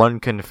order one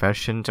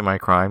confession to my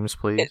crimes,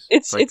 please.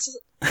 It's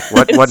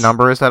what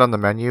number is that on the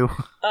menu?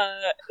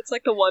 it's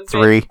like the one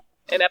 3. bit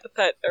an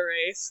epithet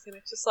erased, and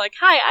it's just like,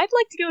 hi, I'd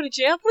like to go to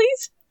jail,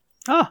 please.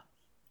 Ah,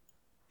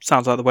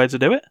 sounds like the way to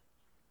do it.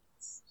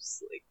 It's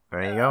just like,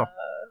 There you go.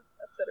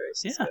 epithet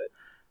erased is Yeah. good.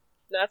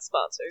 Not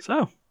sponsored.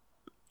 So,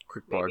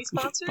 Quick plug. Maybe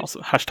sponsored. also,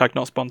 hashtag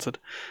not sponsored.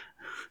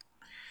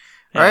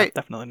 Yeah, Right.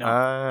 definitely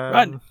not.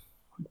 Right.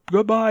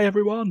 Goodbye,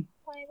 everyone.